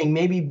my thing.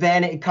 Maybe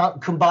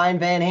combine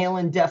Van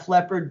Halen, Def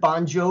Leppard,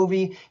 Bon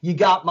Jovi. You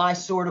got my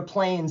sort of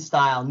playing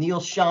style.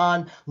 Neil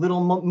Schon,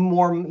 little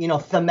more,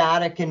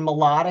 thematic and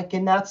melodic,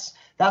 and that's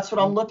what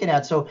I'm looking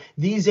at. So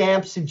these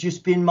amps have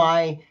just been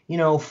my,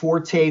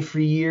 forte for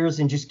years,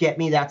 and just get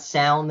me that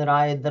sound that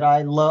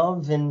I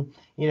love, and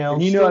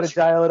And you know how to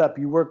dial it up.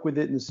 You work with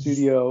it in the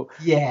studio.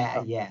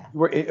 Yeah.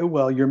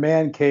 Your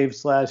man cave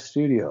 /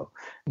 studio.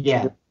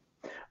 Yeah.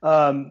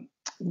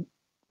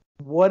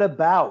 What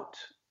about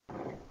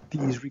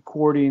these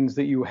recordings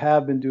that you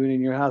have been doing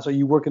in your house? Are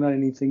you working on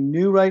anything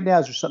new right now?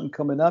 Is there something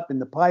coming up in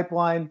the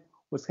pipeline?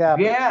 What's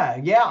happening?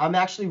 Yeah. I'm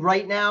actually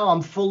right now.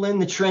 I'm full in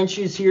the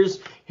trenches.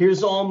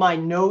 Here's all my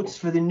notes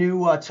for the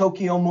new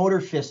Tokyo Motor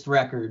Fist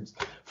records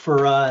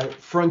for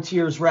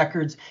Frontiers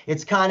Records.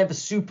 It's kind of a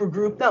super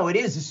group. No, it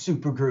is a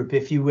super group,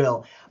 if you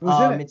will. Who's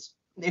in it?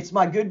 It's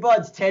my good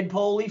buds, Ted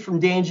Poley from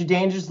Danger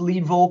Danger's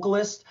lead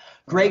vocalist,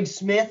 Greg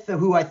Smith,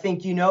 who I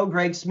think you know,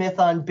 Greg Smith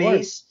on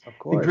bass. Of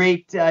course. The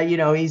great,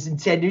 he's in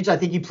Ted Nugent. I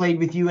think he played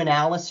with you and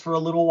Alice for a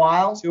little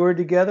while. Toured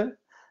together.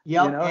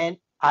 Yep, and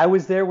I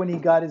was there when he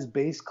got his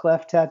bass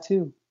clef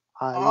tattoo.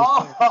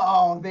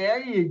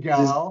 There you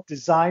go.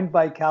 Designed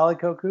by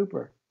Calico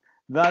Cooper.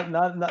 Not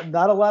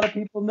a lot of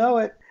people know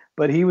it,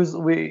 but he was.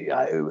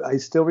 I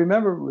still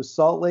remember it was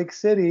Salt Lake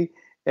City,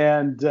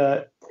 and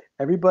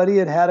everybody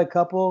had a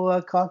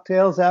couple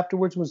cocktails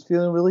afterwards. Was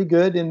feeling really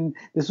good, and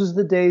this was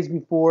the days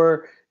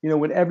before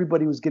when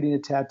everybody was getting a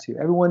tattoo.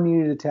 Everyone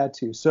needed a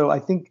tattoo. So I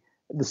think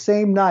the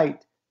same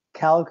night,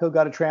 Calico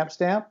got a tramp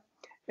stamp,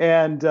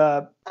 and.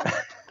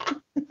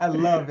 I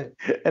love it.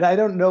 And I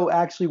don't know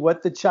actually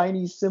what the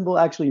Chinese symbol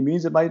actually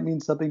means. It might mean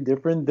something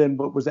different than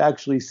what was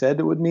actually said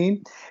it would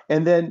mean.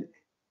 And then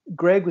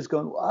Greg was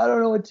going, well, I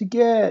don't know what to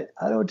get.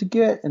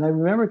 And I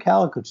remember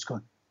Calico just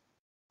going,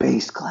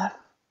 bass clef.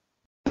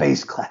 And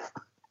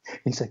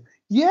he's like,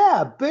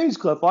 yeah, bass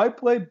clef. I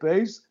play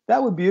bass.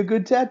 That would be a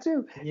good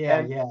tattoo.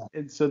 Yeah.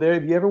 And so there,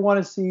 if you ever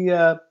want to see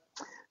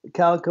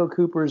Calico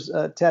Cooper's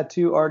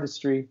tattoo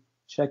artistry,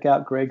 check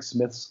out Greg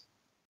Smith's.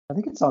 I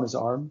think it's on his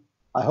arm.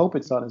 I hope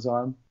it's on his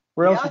arm.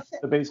 Where else is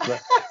the bass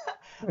clef?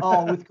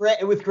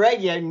 With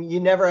Greg, you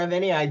never have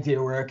any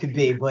idea where it could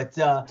be. But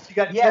you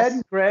got Ted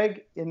and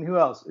Greg, and who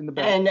else in the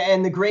band?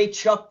 And the great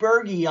Chuck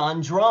Berge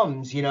on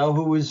drums,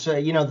 who was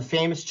the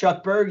famous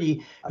Chuck Berge,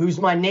 who's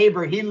my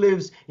neighbor. He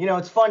lives,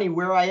 it's funny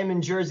where I am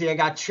in Jersey. I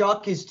got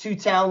Chuck is 2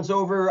 towns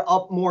over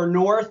up more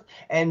north,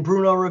 and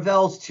Bruno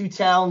Ravel's 2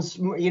 towns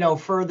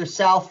further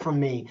south from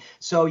me.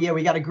 So yeah,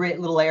 we got a great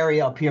little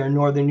area up here in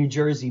northern New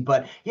Jersey.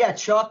 But yeah,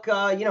 Chuck,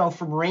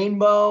 from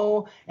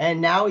Rainbow,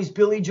 and now he's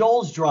Billy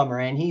Joel's drummer,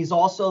 and he's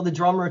also the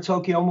drummer of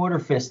Tokyo Motor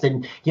Fist,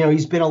 and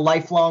he's been a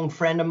lifelong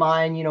friend of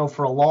mine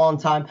for a long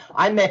time.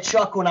 I met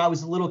Chuck when I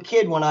was a little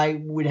kid, when I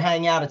would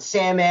hang out at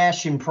Sam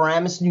Ash in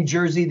Paramus, New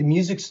Jersey, the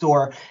music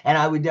store, and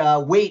I would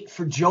wait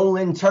for Joe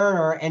Lynn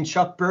Turner and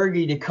Chuck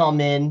Berge to come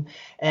in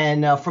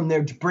and from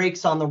their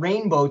breaks on the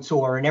Rainbow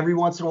tour, and every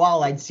once in a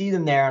while I'd see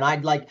them there, and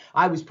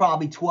I was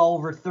probably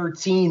 12 or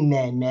 13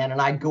 then, man,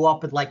 and I'd go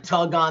up and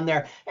tug on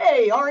there,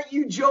 hey, aren't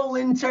you Joe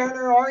Lynn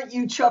Turner, aren't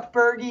you Chuck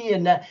Berge?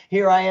 And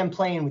here I am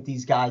playing with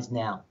these guys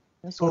now.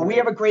 So we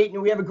have a great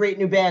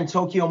new band,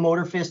 Tokyo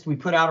Motor Fist. We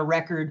put out a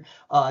record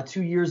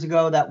 2 years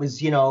ago that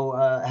was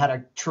had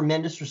a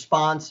tremendous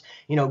response.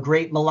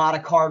 Great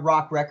melodic hard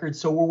rock record.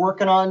 So we're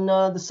working on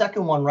the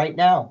second one right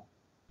now.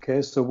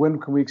 Okay, so when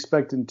can we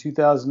expect, in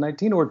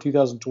 2019 or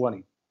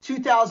 2020?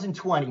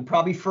 2020,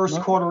 probably first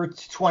quarter of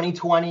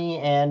 2020,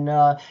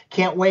 and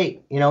can't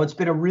wait. It's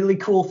been a really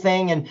cool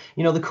thing, and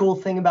the cool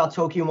thing about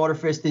Tokyo Motor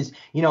Fist is,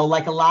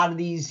 like a lot of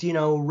these,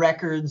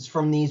 records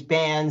from these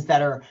bands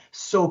that are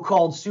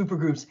so-called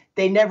supergroups,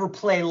 they never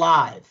play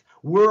live.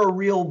 We're a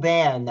real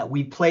band that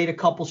we played a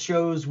couple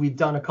shows. We've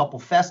done a couple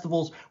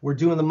festivals. We're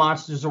doing the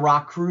Monsters of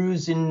Rock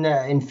cruise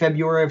in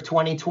February of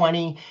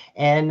 2020.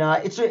 And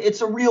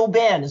it's a real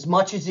band as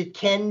much as it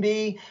can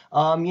be.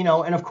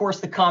 And of course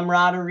the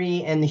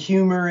camaraderie and the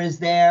humor is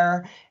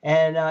there.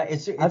 And I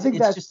think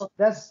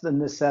that's the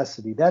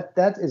necessity.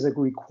 That is a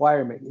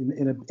requirement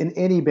in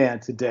any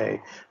band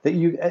today,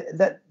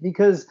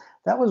 because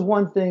that was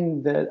one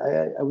thing that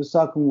I was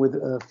talking with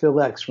Phil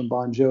X from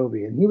Bon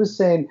Jovi, and he was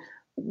saying,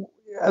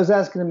 I was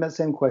asking him that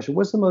same question.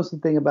 What's the most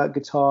thing about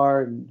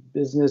guitar and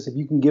business? If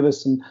you can give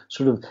us some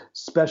sort of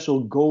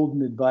special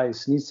golden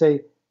advice. And he'd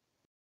say,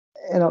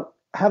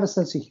 have a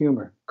sense of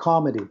humor,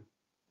 comedy,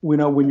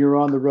 when you're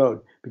on the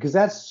road, because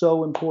that's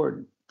so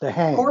important. The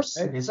hang. Of course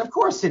it is. Of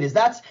course it is.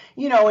 That's,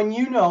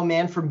 and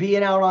man, from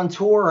being out on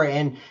tour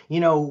and,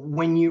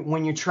 when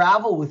you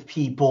travel with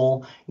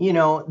people,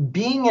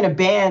 being in a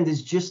band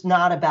is just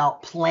not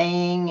about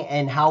playing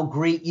and how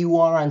great you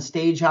are on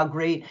stage, what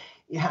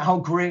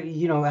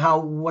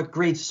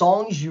great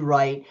songs you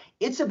write.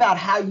 It's about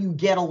how you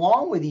get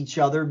along with each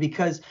other,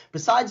 because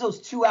besides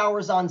those 2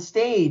 hours on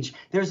stage,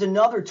 there's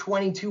another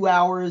 22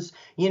 hours,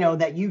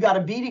 that you got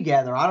to be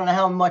together. I don't know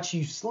how much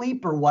you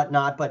sleep or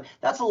whatnot, but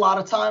that's a lot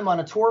of time on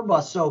a tour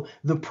bus. So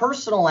the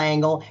personal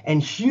angle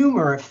and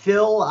humor,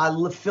 Phil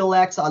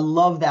X, I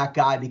love that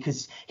guy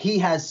because he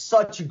has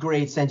such a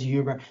great sense of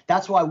humor.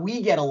 That's why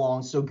we get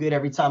along so good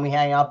every time we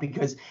hang out,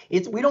 because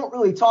we don't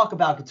really talk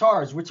about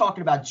guitars. We're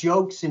talking about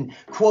jokes and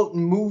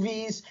quoting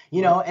movies,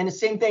 and the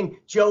same thing,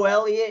 Joe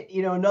Elliott,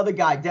 another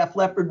guy, Def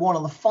Leppard, one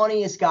of the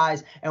funniest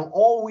guys. And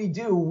all we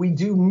do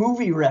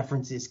movie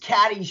references,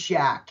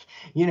 Caddyshack,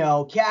 and,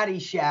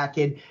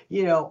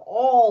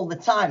 all the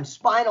time,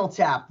 Spinal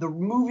Tap, the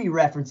movie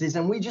references.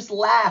 And we just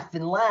laugh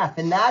and laugh.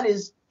 And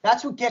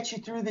that's what gets you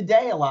through the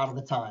day a lot of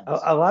the time.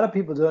 A lot of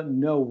people don't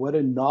know what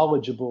a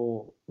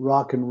knowledgeable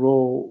rock and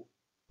roll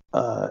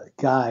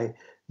guy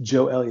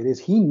Joe Elliott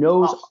is. He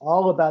knows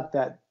all about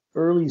that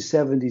early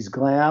 70s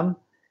glam,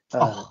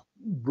 Oh,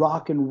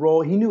 rock and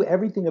roll. He knew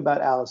everything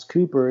about Alice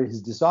Cooper,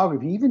 his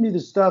discography. He even knew the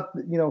stuff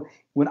that,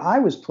 when I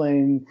was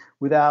playing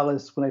with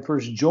Alice, when I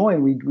first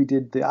joined, we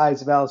did The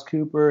Eyes of Alice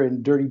Cooper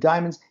and Dirty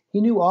Diamonds.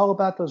 He knew all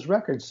about those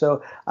records.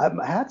 So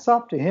hats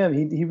off to him.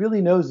 He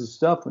really knows his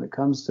stuff when it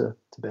comes to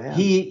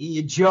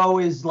bands. Joe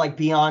is like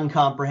beyond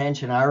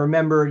comprehension. I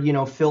remember,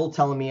 Phil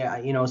telling me,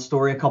 a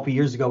story a couple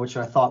years ago, which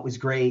I thought was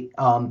great.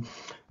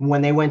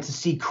 When they went to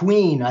see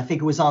Queen, I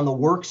think it was on the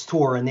Works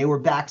tour, and they were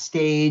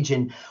backstage,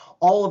 and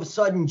all of a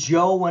sudden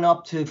Joe went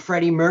up to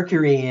Freddie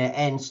Mercury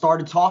and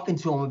started talking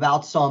to him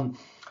about some,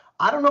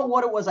 I don't know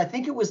what it was. I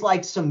think it was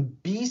like some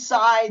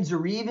B-sides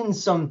or even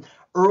some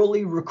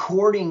early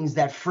recordings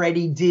that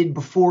Freddie did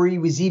before he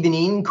was even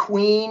in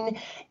Queen.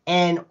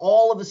 And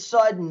all of a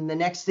sudden, the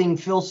next thing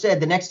Phil said,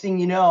 the next thing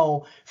you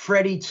know,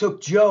 Freddie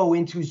took Joe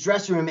into his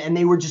dressing room and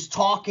they were just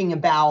talking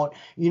about,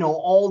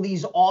 all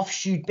these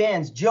offshoot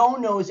bands. Joe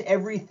knows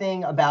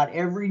everything about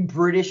every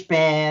British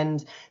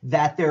band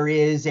that there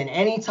is. And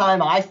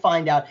anytime I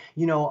find out,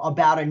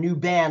 about a new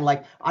band,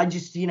 like I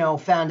just,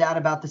 found out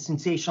about the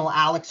sensational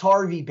Alex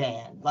Harvey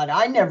band that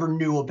I never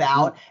knew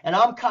about. And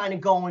I'm kind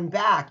of going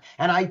back.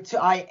 And I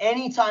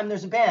anytime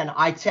there's a band,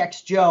 I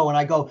text Joe and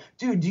I go,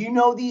 dude, do you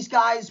know these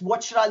guys?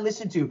 What should I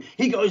listen to?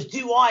 He goes,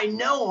 do I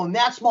know them?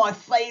 That's my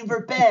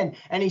favorite band.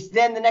 And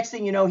then the next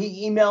thing you know,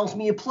 he emails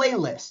me a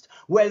playlist,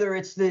 whether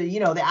it's the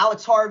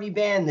Alex Harvey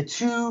band, the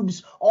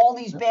Tubes, all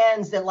these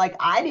bands that like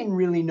I didn't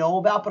really know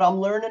about, but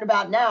I'm learning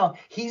about now.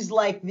 He's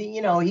like the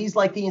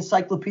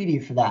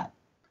encyclopedia for that.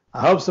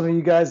 I hope some of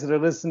you guys that are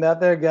listening out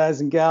there, guys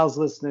and gals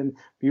listening,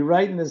 be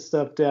writing this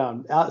stuff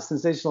down.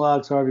 Sensational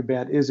Alex Harvey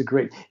Band is a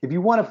great. If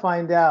you want to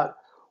find out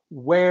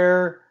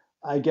where,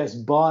 I guess,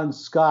 Bon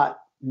Scott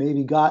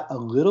maybe got a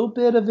little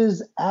bit of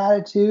his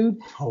attitude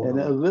and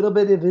a little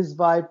bit of his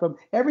vibe from,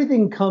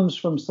 everything comes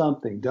from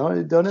something.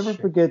 Don't ever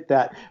forget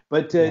that.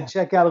 But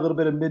check out a little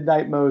bit of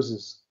Midnight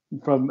Moses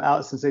from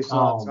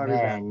Sensational Alex Harvey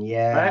Band.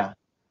 Yeah. Right?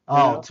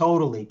 Oh,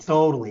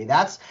 totally.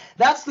 That's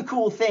the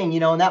cool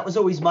thing, and that was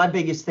always my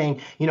biggest thing,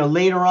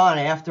 later on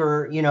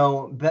after,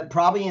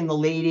 probably in the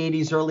late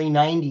 80s, early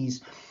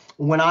 90s,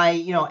 when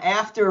I,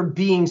 after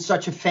being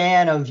such a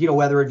fan of,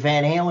 whether it's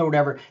Van Halen or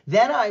whatever,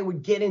 then I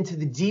would get into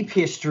the deep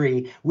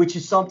history, which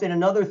is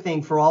another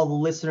thing for all the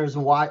listeners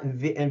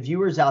and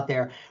viewers out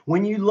there.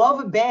 When you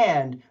love a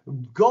band,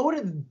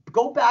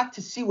 go back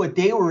to see what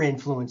they were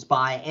influenced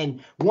by.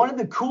 And one of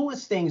the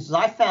coolest things is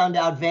I found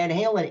out Van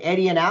Halen,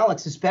 Eddie and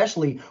Alex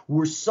especially,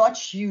 were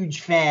such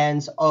huge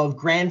fans of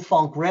Grand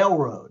Funk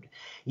Railroad.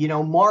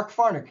 Mark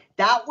Farner,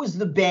 that was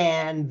the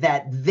band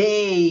that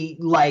they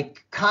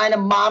like kind of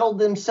modeled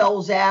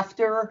themselves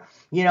after,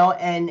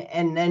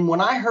 and then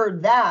when I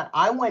heard that,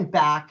 I went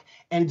back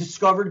and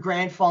discovered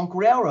Grand Funk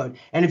Railroad.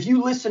 And if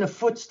you listen to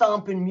Foot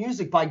Stompin'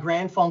 Music by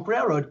Grand Funk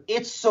Railroad,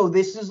 it's So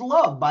This Is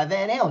Love by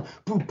Van Halen.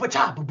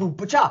 Boop-pa-cha,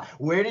 boop-pa-cha.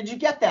 Where did you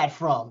get that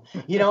from?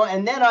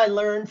 And then I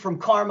learned from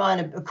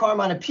Carmine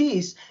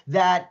Appice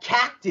that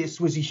Cactus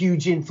was a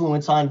huge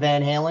influence on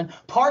Van Halen.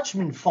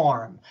 Parchment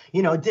Farm,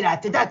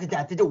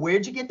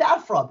 where'd you get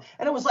that from?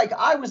 And it was like,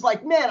 I was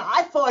like, man,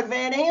 I thought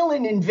Van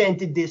Halen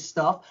invented this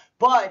stuff,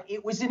 but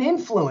it was an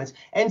influence.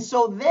 And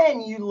so then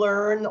you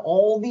learn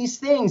all these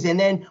things. And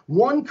then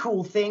one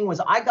cool thing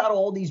was I got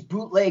all these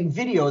bootleg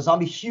videos.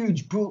 I'm a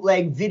huge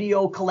bootleg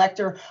video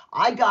collector.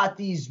 I got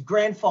these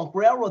Grand Funk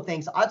Railroad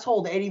things. I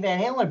told Eddie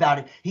Van Halen about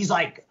it. He's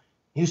like,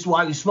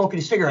 while he was smoking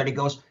his cigarette, he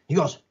goes, you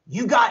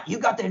got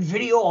that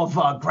video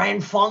of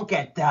Grand Funk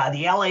at the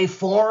LA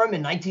Forum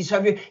in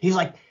 1970? He's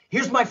like,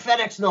 here's my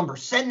FedEx number.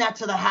 Send that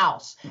to the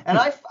house. And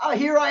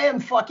here I am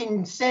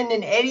fucking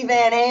sending Eddie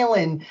Van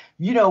Halen,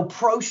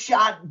 pro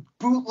shot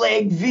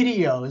bootleg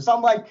videos.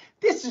 I'm like,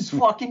 this is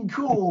fucking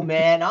cool,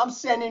 man. I'm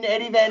sending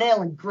Eddie Van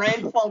Halen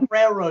Grand Funk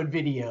Railroad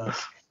videos.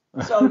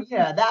 So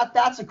yeah,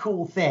 that's a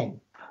cool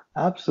thing.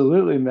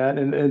 Absolutely, man.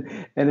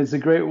 And it's a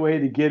great way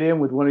to get in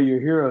with one of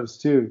your heroes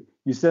too.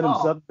 You send him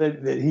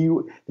something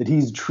that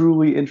he's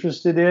truly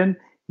interested in.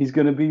 He's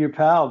going to be your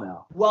pal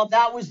now. Well,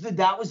 that was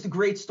the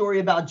great story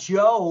about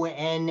Joe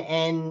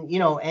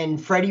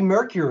and Freddie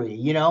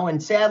Mercury,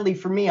 and sadly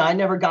for me, I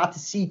never got to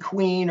see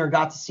Queen or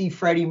got to see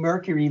Freddie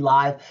Mercury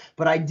live,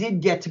 but I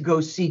did get to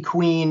go see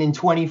Queen in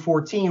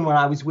 2014 when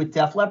I was with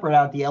Def Leppard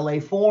out at the LA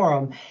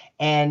Forum.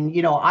 And,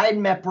 I had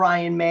met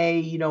Brian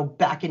May,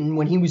 back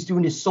when he was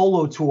doing his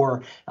solo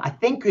tour, I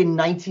think in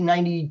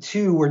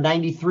 1992 or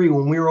 93,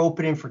 when we were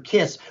opening for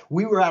Kiss,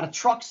 we were at a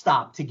truck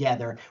stop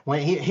together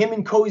when him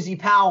and Cozy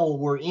Powell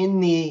were in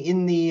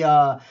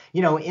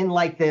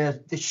like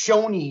the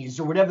Shoney's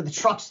or whatever the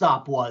truck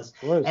stop was.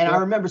 I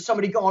remember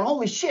somebody going,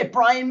 holy shit,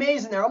 Brian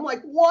May's in there. I'm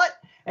like, what?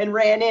 And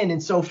ran in.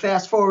 And so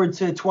fast forward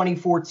to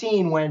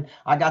 2014 when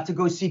I got to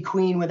go see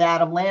Queen with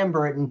Adam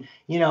Lambert and,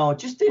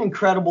 just an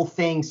incredible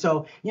thing.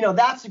 So,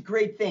 that's a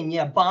great thing.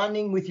 Yeah.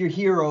 Bonding with your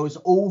heroes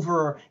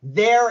over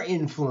their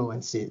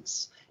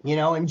influences,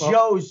 and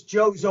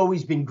Joe's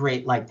always been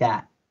great like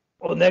that.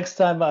 Well, next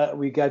time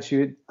we got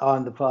you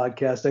on the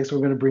podcast, next we're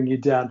going to bring you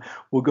down.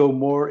 We'll go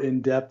more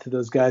in depth to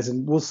those guys,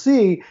 and we'll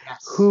see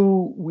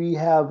who we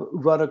have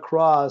run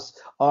across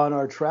on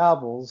our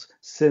travels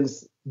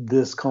since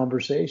this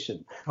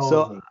conversation.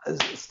 Totally. So,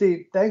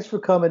 Steve, thanks for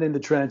coming in the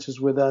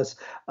trenches with us.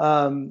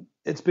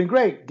 It's been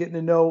great getting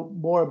to know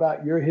more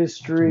about your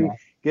history,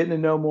 getting to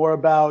know more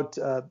about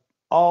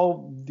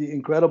all the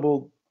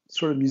incredible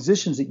sort of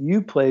musicians that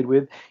you played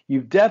with.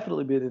 You've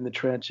definitely been in the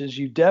trenches.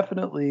 You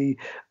definitely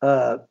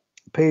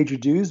paid your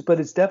dues, but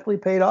it's definitely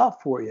paid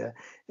off for you.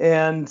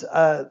 And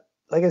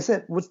like I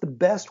said, what's the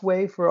best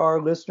way for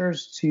our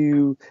listeners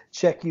to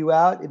check you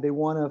out if they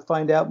want to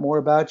find out more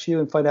about you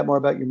and find out more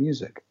about your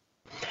music?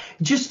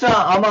 Just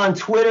I'm on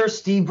Twitter,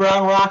 Steve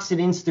Brown Rocks, and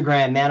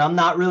Instagram, man. I'm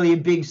not really a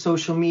big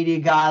social media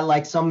guy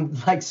like some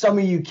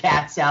of you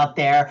cats out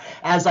there,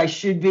 as I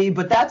should be,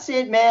 but that's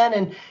it, man.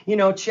 And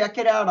check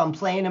it out. I'm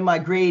playing in my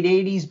Great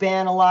 80s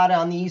band a lot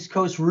on the East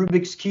Coast,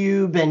 Rubik's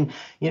Cube, and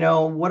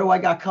what do I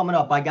got coming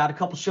up? I got a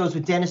couple shows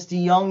with Dennis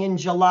DeYoung in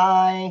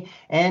July,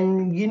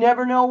 and you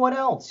never know what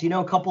else.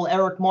 A couple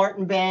Eric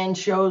Martin band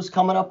shows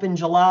coming up in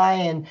July,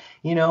 and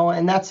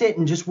and that's it.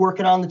 And just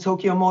working on the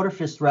Tokyo Motor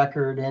Fist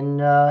record,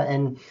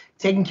 and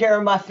taking care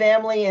of my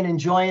family and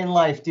enjoying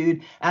life,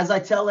 dude. As I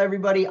tell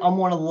everybody, I'm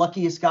one of the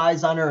luckiest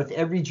guys on earth.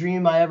 Every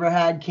dream I ever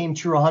had came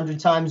true 100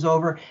 times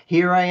over.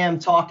 Here I am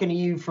talking to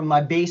you from my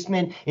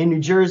basement in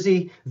New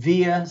Jersey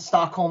via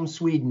Stockholm,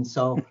 Sweden.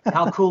 So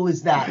how cool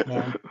is that,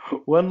 man?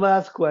 One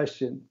last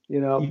question.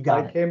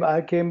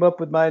 I came up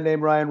with my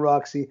name, Ryan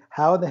Roxie.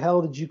 How the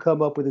hell did you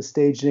come up with a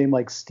stage name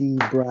like Steve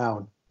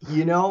Brown?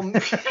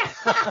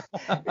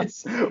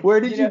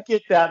 Where did you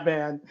get that,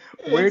 man?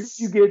 Where did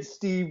you get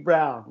Steve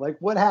Brown? Like,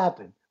 what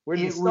happened? Where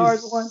did you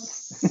start one?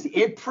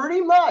 It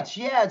pretty much,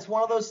 yeah. It's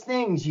one of those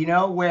things,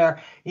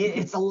 where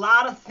it's a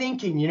lot of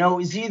thinking.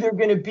 It's either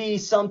going to be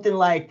something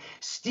like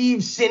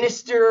Steve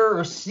Sinister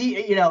or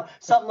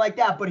something like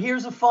that. But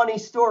here's a funny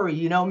story,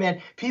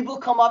 man. People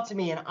come up to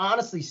me, and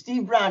honestly,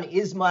 Steve Brown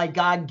is my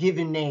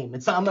God-given name.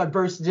 It's on my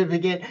birth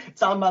certificate.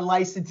 It's on my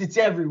license. It's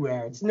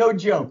everywhere. It's no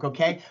joke,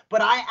 okay?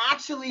 But I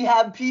actually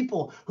have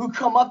people who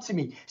come up to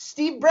me,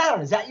 Steve Brown,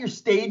 is that your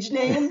stage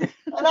name?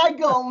 And I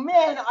go,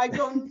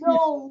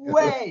 no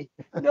way.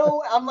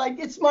 No, I'm like,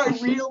 it's my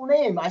real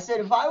name. I said,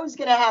 if I was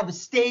going to have a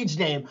stage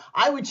name,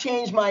 I would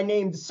change my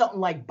name to something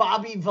like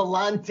Bobby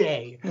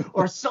Vellante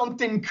or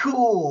something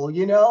cool,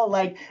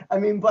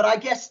 but I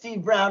guess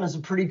Steve Brown is a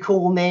pretty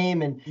cool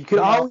name. And you could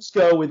always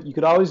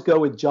go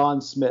with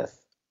John Smith.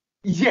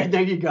 Yeah,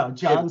 there you go.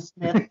 John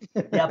Smith.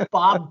 Yeah,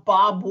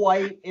 Bob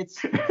White. It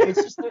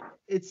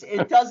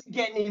doesn't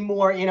get any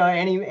more,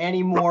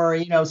 any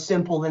more,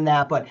 simple than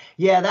that. But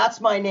yeah,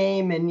 that's my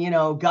name,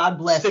 and God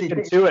bless it.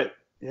 Sticking to it.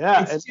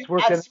 Yeah, it's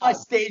working. That's my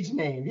stage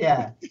name.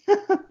 Yeah.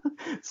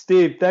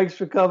 Steve, thanks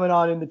for coming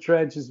on In the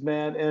Trenches,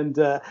 man. And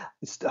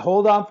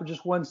hold on for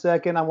just 1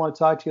 second. I want to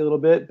talk to you a little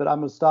bit, but I'm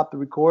going to stop the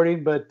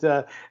recording,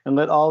 and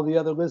let all the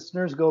other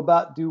listeners go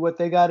about do what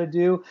they got to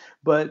do.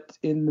 But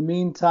in the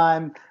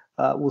meantime,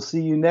 we'll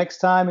see you next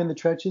time in the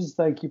trenches.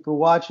 Thank you for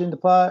watching the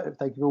pod.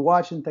 Thank you for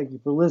watching. Thank you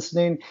for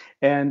listening.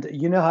 And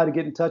you know how to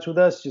get in touch with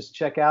us. Just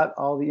check out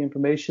all the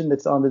information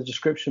that's on the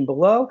description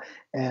below.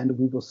 And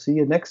we will see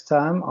you next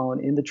time on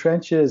In the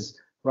Trenches.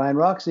 Ryan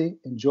Roxie,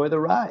 enjoy the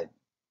ride.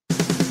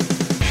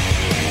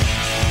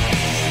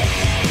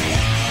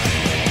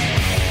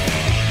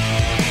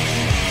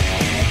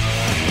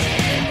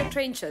 In the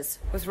Trenches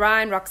with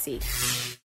Ryan Roxie.